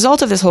as a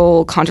result of this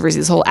whole controversy,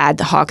 this whole ad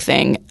hoc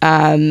thing,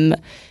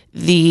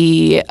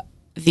 the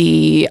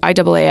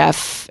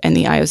IAAF and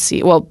the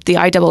IOC, well, the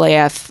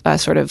IAAF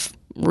sort of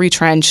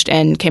retrenched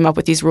and came up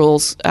with these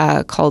rules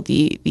called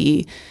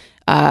the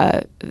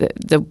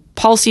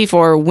policy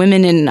for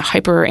women in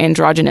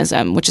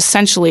hyperandrogenism, which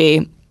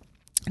essentially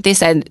they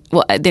said,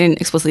 well, they didn't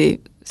explicitly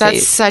say.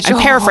 That's such I'm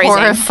a paraphrasing.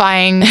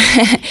 Horrifying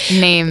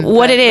name.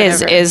 What it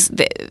whatever. is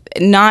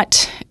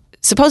not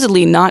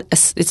supposedly not.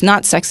 It's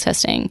not sex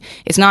testing.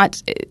 It's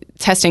not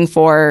testing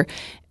for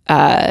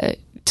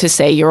to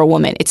say you're a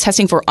woman. It's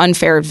testing for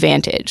unfair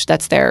advantage.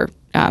 That's their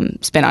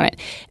spin on it.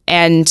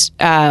 And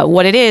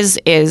what it is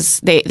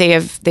they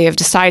have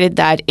decided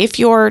that if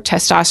your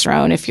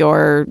testosterone, if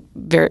your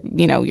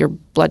your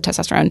blood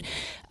testosterone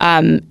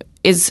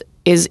is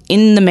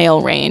in the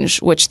male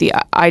range, which the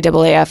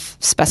IAAF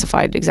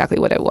specified exactly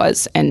what it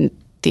was, and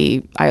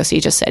the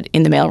IOC just said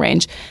in the male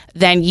range,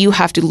 then you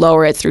have to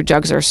lower it through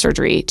drugs or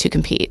surgery to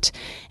compete.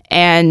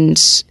 And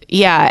so...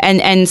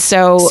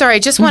 Sorry, I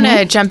just want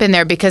to jump in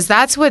there because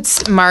that's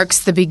what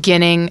marks the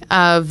beginning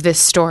of this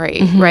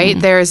story, right?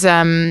 There's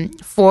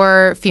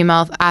 4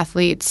 female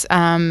athletes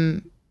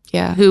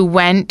who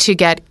went to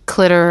get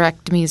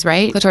clitorectomies,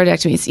 right?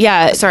 Clitoridectomies.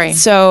 Yeah. Sorry.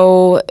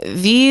 So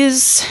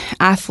these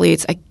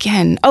athletes,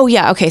 again... Oh,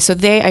 yeah. Okay. So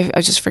I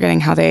was just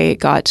forgetting how they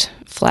got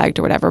flagged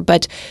or whatever.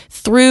 But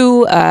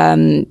through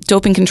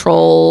doping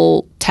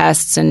control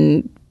tests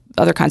and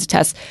other kinds of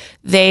tests,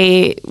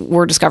 they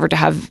were discovered to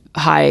have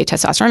high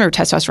testosterone or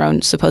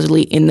testosterone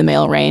supposedly in the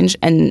male range.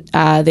 And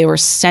they were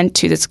sent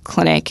to this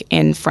clinic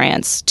in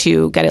France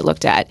to get it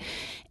looked at.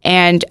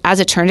 And as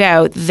it turned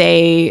out,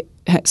 they,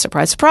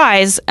 surprise,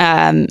 surprise,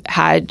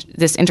 had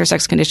this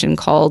intersex condition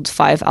called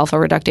 5-alpha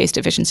reductase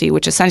deficiency,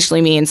 which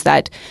essentially means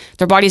that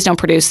their bodies don't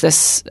produce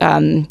this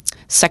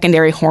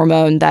secondary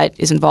hormone that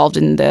is involved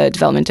in the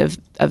development of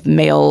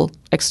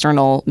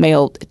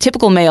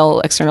typical male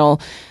external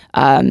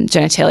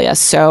genitalia.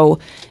 So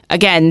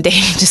again, they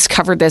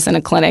discovered this in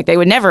a clinic. They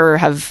would never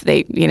have,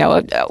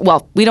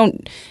 well, we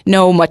don't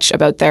know much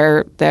about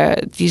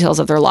the details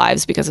of their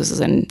lives because this is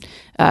in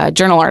a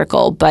journal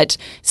article, but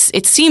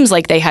it seems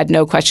like they had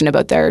no question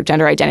about their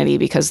gender identity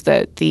because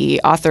the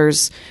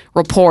authors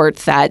report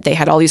that they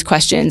had all these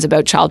questions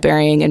about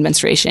childbearing and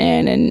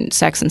menstruation and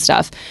sex and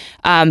stuff.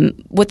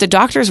 What the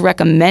doctors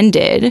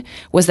recommended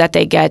was that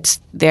they get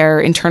their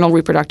internal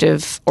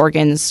reproductive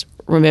organs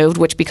removed,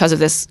 which because of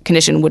this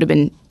condition would have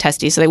been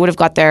testes. So they would have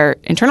got their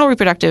internal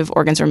reproductive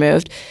organs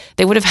removed.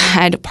 They would have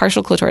had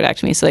partial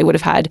clitoridectomy. So they would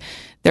have had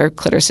their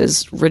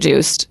clitorises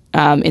reduced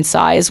in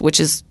size, which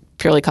is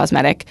purely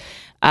cosmetic.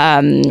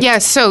 So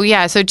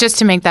just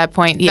to make that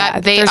point,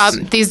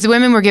 these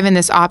women were given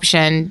this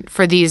option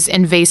for these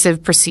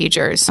invasive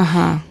procedures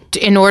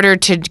in order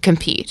to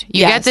compete.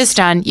 You get this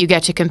done, you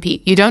get to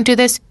compete. You don't do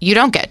this, you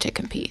don't get to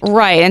compete.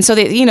 Right, and so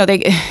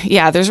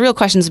there's real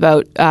questions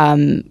about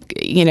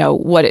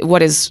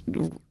what is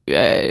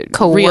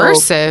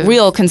coercive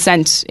real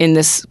consent in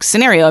this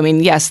scenario. I mean,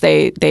 yes,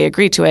 they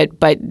agreed to it,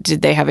 but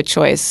did they have a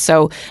choice?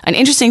 So an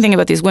interesting thing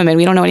about these women,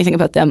 we don't know anything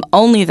about them,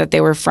 only that they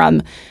were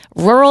from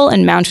rural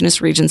and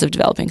mountainous regions of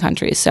developing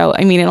countries. So,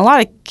 I mean, in a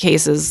lot of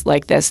cases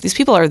like this, these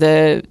people are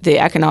the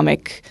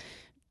economic,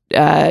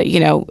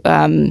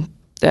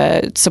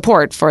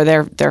 support for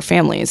their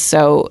families.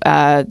 So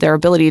their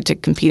ability to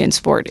compete in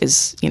sport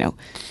is,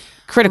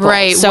 critical.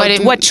 Right. So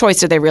what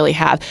choice do they really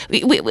have? We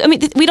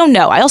don't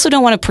know. I also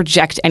don't want to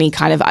project any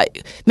kind of...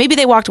 maybe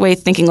they walked away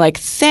thinking like,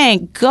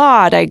 thank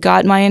God I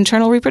got my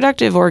internal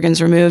reproductive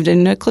organs removed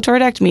in a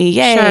clitoridectomy.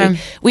 Yay. Sure.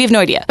 We have no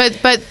idea. But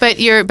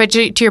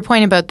to your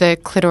point about the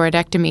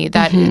clitoridectomy,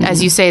 that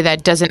as you say,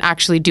 that doesn't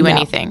actually do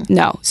anything.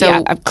 No.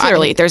 So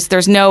clearly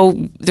there's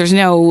no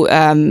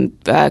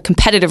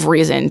competitive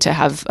reason to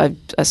have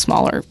a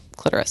smaller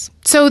clitoris.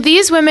 So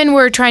these women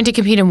were trying to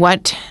compete in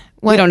what?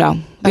 We don't know.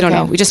 We don't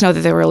know. We just know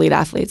that they were elite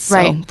athletes. So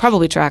right.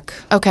 Probably track.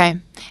 Okay.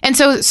 And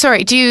so,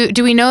 sorry,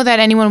 do we know that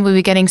anyone will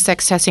be getting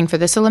sex testing for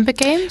this Olympic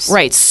Games?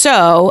 Right.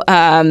 So,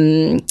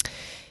 there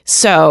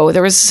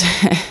was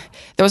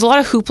a lot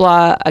of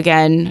hoopla.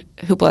 Again,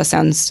 hoopla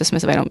sounds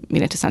dismissive. I don't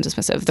mean it to sound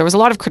dismissive. There was a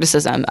lot of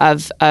criticism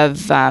of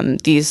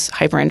these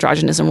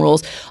hyperandrogenism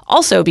rules.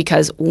 Also,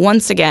 because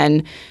once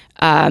again,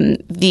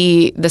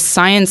 the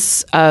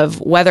science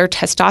of whether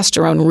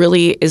testosterone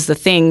really is the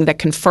thing that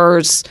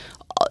confers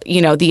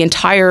the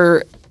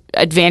entire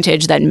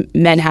advantage that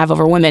men have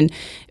over women,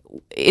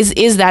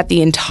 is that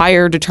the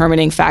entire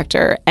determining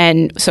factor.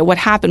 And so what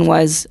happened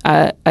was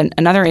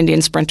another Indian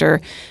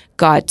sprinter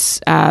got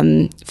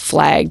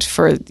flagged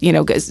for, her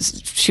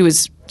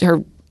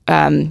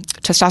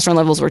testosterone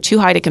levels were too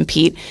high to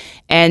compete.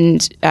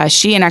 And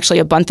she and actually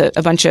a bunch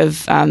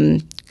of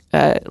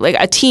like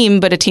a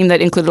team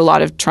that included a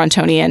lot of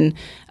Torontonian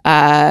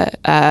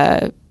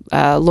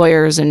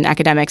lawyers and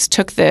academics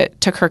took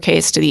her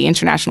case to the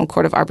International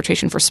Court of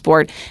Arbitration for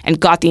Sport and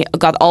got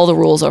all the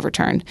rules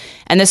overturned.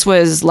 And this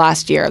was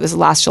last year. This is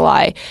last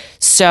July.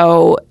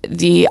 So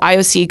the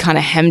IOC kind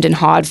of hemmed and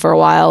hawed for a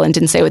while and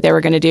didn't say what they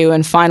were going to do,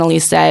 and finally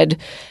said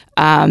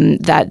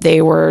that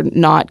they were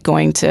not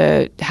going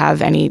to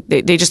have any.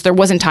 There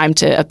wasn't time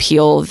to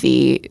appeal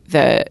the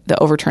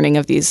overturning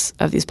of these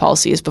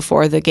policies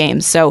before the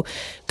games. So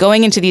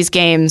going into these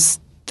games,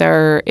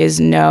 there is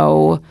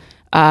no.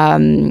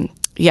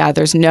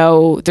 There's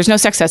no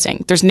sex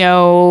testing. There's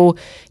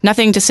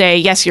nothing to say,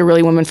 yes, you're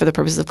really a woman for the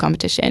purposes of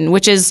competition,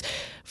 which is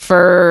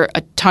for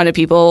a ton of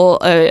people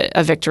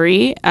a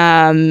victory.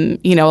 A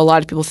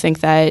lot of people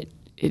think that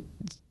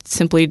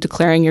simply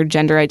declaring your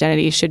gender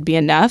identity should be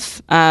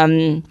enough.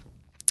 There's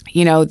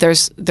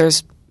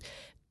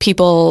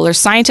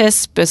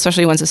scientists,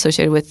 especially ones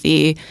associated with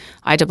the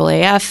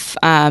IAAF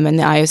and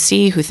the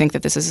IOC, who think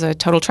that this is a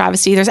total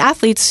travesty. There's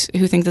athletes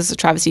who think this is a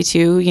travesty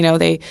too.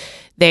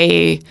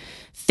 They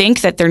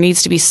think that there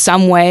needs to be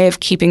some way of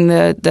keeping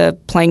the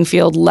playing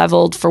field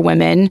leveled for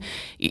women.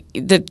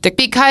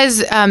 Because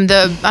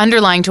the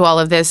underlying to all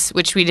of this,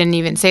 which we didn't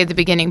even say at the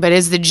beginning, but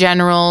is the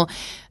general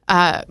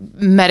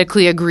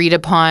medically agreed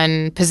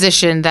upon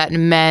position that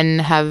men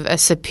have a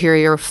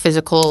superior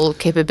physical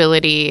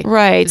capability than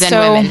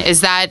women.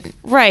 Is that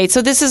right?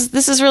 So this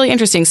is really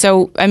interesting.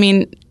 So I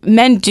mean,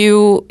 men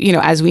do,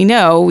 as we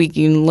know, we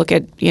can look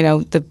at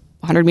the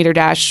 100-meter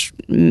dash,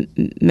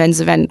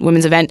 men's event,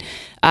 women's event.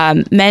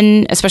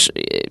 Men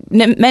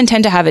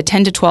tend to have a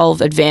 10 to 12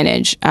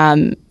 advantage.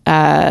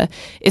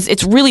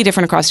 It's really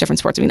different across different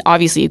sports. I mean,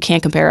 obviously, you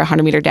can't compare a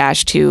 100-meter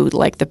dash to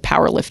like the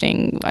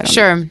powerlifting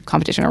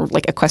competition or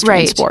like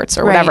equestrian sports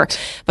or whatever.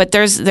 But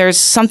there's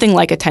something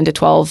like a 10 to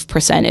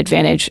 12%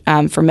 advantage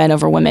for men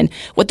over women.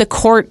 What the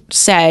court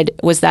said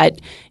was that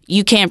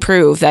you can't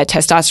prove that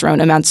testosterone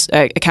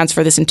accounts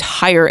for this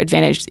entire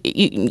advantage.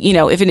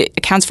 If it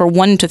accounts for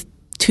 1 to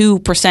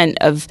 2%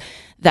 of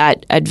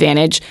that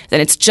advantage,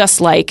 then it's just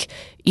like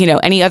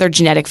any other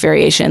genetic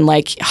variation,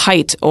 like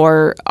height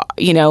or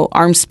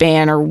arm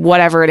span or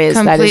whatever it is.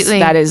 Completely.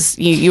 that is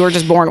you were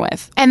just born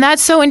with. And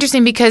that's so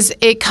interesting because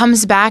it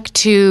comes back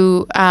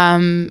to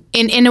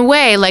in a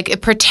way,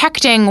 like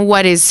protecting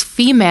what is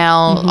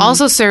female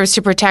also serves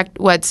to protect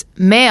what's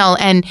male,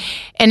 and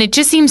it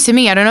just seems to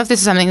me, I don't know if this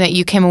is something that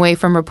you came away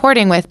from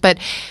reporting with, but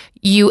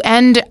you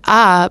end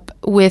up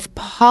with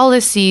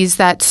policies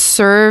that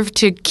serve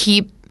to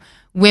keep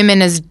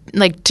women as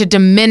to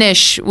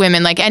diminish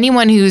women. Like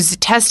anyone who's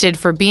tested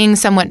for being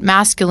somewhat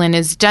masculine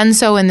is done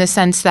so in the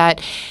sense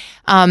that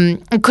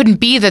it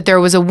couldn't be that there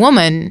was a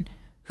woman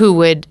who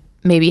would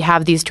maybe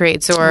have these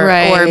traits or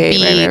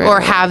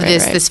have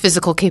this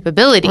physical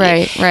capability.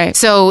 Right.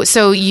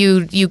 So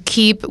you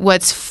keep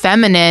what's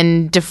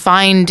feminine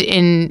defined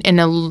in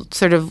a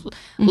sort of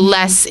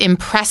less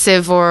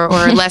impressive or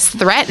less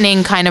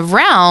threatening kind of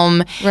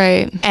realm,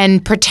 right?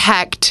 And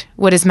protect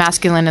what is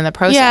masculine in the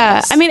process.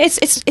 Yeah, I mean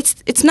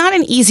it's not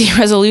an easy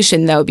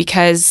resolution though,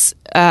 because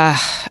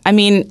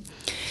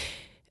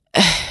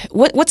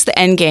what's the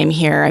end game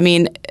here? I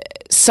mean,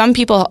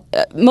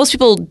 most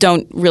people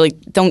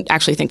don't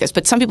actually think this,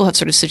 but some people have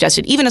sort of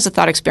suggested, even as a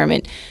thought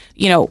experiment,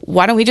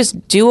 why do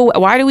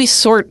we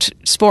sort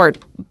sport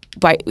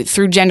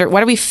through gender?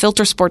 Why do we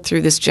filter sport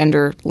through this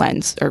gender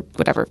lens or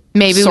whatever?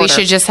 Maybe we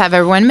should just have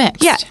everyone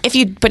mixed. Yeah, if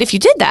you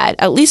did that,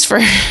 at least for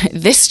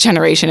this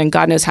generation, and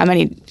God knows how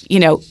many,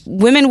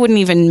 women wouldn't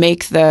even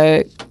make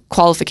the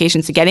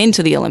qualifications to get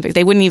into the Olympics.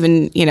 They wouldn't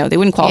even, they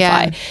wouldn't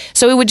qualify. Yeah.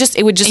 So it would just.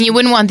 And you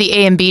wouldn't want the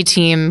A and B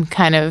team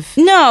kind of.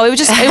 No, it would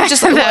just so it would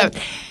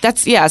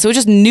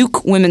just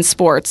nuke women's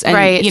sports, and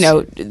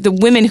the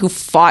women who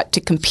fought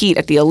to compete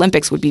at the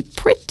Olympics would be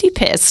pretty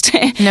pissed.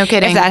 No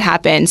kidding. If that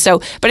happened.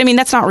 So, but I mean,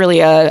 that's not really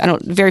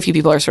very few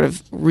people are sort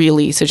of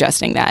really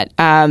suggesting that.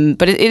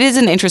 But it is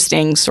an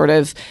interesting sort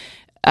of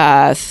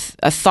a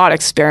thought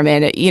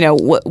experiment.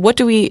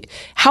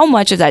 How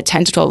much of that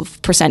 10 to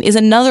 12% is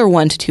another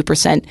 1 to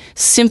 2%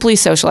 simply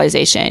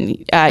socialization?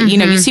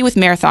 You see with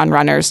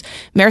marathoners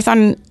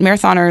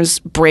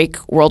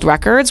break world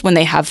records when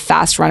they have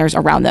fast runners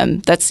around them.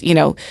 That's,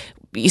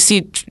 you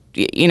see,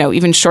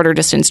 even shorter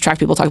distance track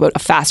people talk about a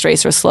fast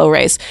race or a slow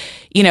race.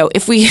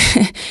 If we,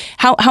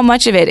 how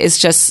much of it is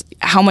just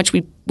how much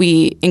we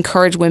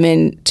encourage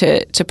women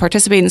to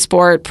participate in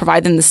sport,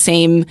 provide them the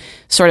same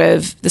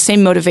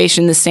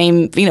motivation, the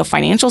same,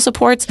 financial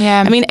supports.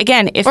 Yeah. I mean,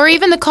 again, or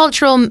even the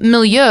cultural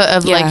milieu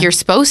of you're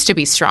supposed to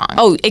be strong.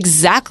 Oh,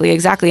 exactly.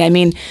 I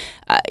mean,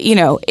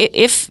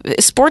 if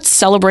sports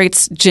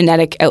celebrates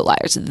genetic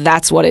outliers,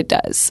 that's what it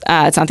does.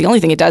 It's not the only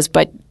thing it does,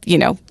 but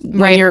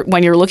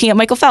when you're looking at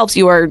Michael Phelps,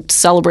 you are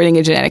celebrating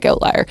a genetic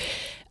outlier.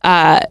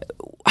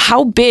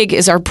 How big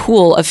is our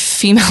pool of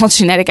female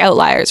genetic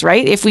outliers,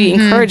 right? If we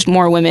encouraged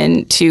more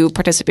women to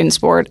participate in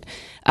sport,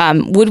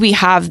 would we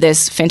have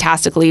this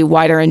fantastically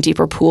wider and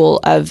deeper pool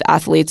of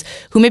athletes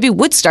who maybe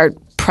would start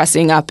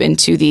pressing up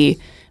into the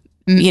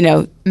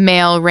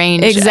male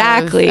range of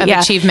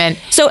achievement.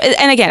 So,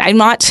 and again, I'm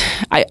not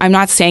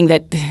saying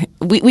that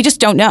we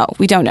just don't know.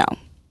 We don't know.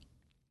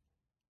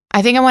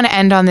 I think I want to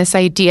end on this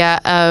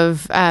idea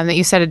of that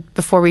you said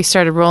before we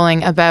started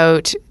rolling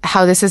about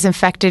how this has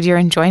affected your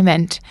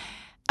enjoyment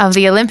of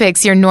the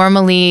Olympics. You're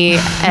normally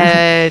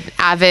an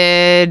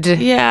avid,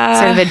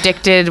 sort of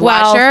addicted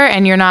watcher,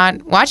 and you're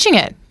not watching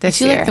it this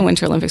year. I like the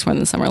Winter Olympics more than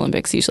the Summer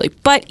Olympics usually.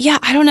 But yeah,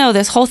 I don't know.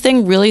 This whole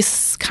thing really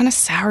kind of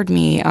soured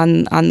me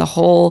on the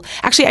whole.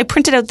 Actually, I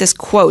printed out this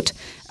quote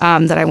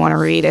that I want to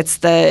read.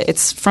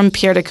 It's from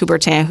Pierre de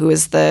Coubertin, who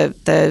is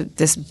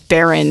this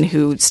baron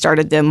who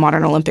started the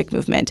modern Olympic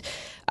movement.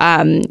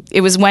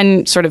 It was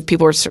when sort of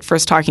people were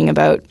first talking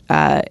about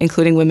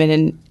including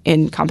women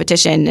in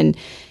competition, and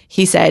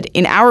he said,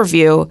 "In our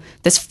view,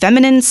 this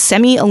feminine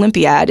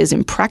semi-Olympiad is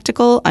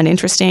impractical,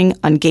 uninteresting,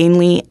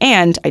 ungainly,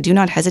 and, I do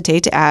not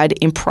hesitate to add,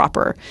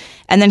 improper."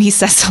 And then he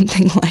says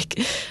something like,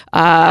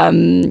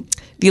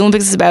 the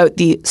Olympics is about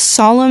the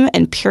solemn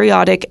and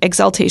periodic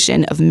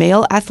exaltation of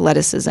male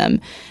athleticism,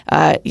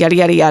 yada,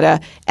 yada, yada,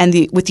 and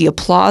with the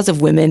applause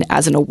of women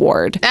as an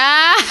award.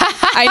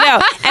 I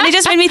know. And it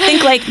just made me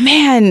think, like,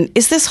 man,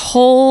 is this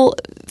whole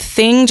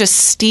thing just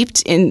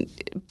steeped in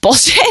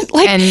bullshit?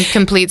 Like, and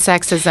complete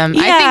sexism.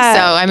 Yeah. I think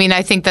so. I mean,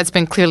 I think that's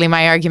been clearly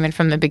my argument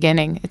from the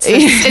beginning. It's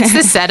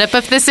the setup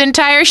of this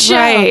entire show.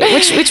 Right.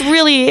 Which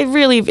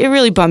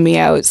really bummed me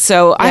out.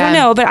 So I don't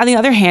know. But on the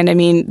other hand, I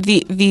mean,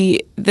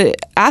 the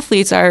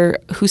athletes are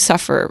who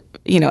suffer,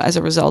 as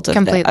a result of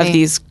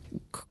these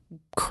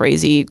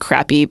crazy,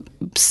 crappy,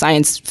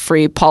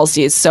 science-free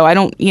policies. So I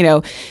don't,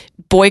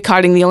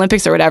 boycotting the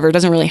Olympics or whatever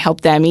doesn't really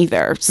help them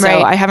either. So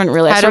I haven't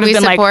really. How do we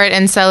support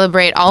and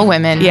celebrate all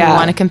women who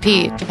want to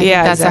compete? I think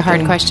that's a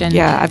hard question.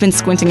 Yeah, I've been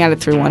squinting at it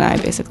through one eye,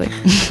 basically.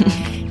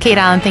 Kate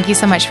Allen, thank you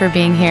so much for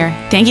being here.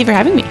 Thank you for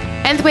having me.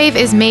 Nth Wave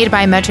is made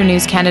by Metro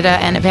News Canada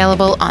and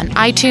available on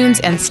iTunes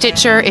and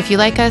Stitcher. If you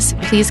like us,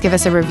 please give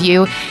us a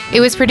review. It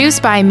was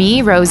produced by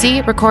me,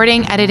 Rosie,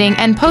 recording, editing,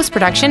 and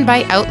post-production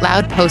by Out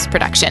Loud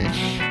Post-Production.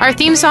 Our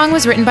theme song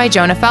was written by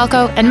Jonah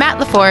Falco, and Matt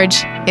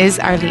LaForge is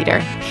our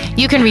leader.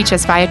 You can reach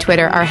us via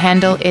Twitter. Our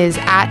handle is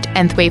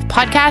 @Nth Wave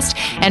Podcast,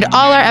 and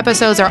all our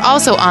episodes are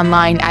also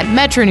online at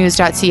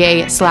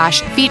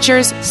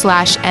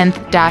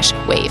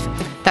metronews.ca/features/nth-wave.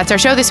 That's our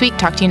show this week.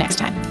 Talk to you next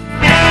time.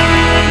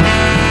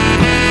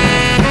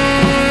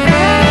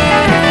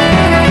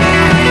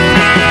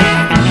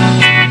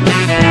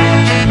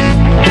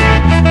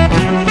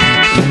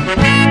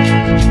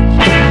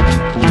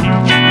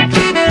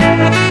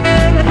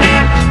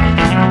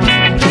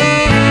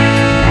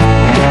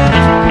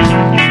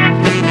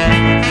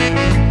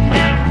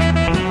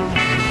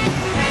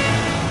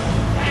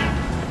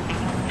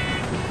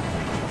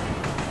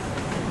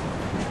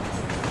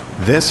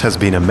 This has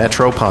been a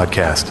Metro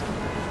podcast.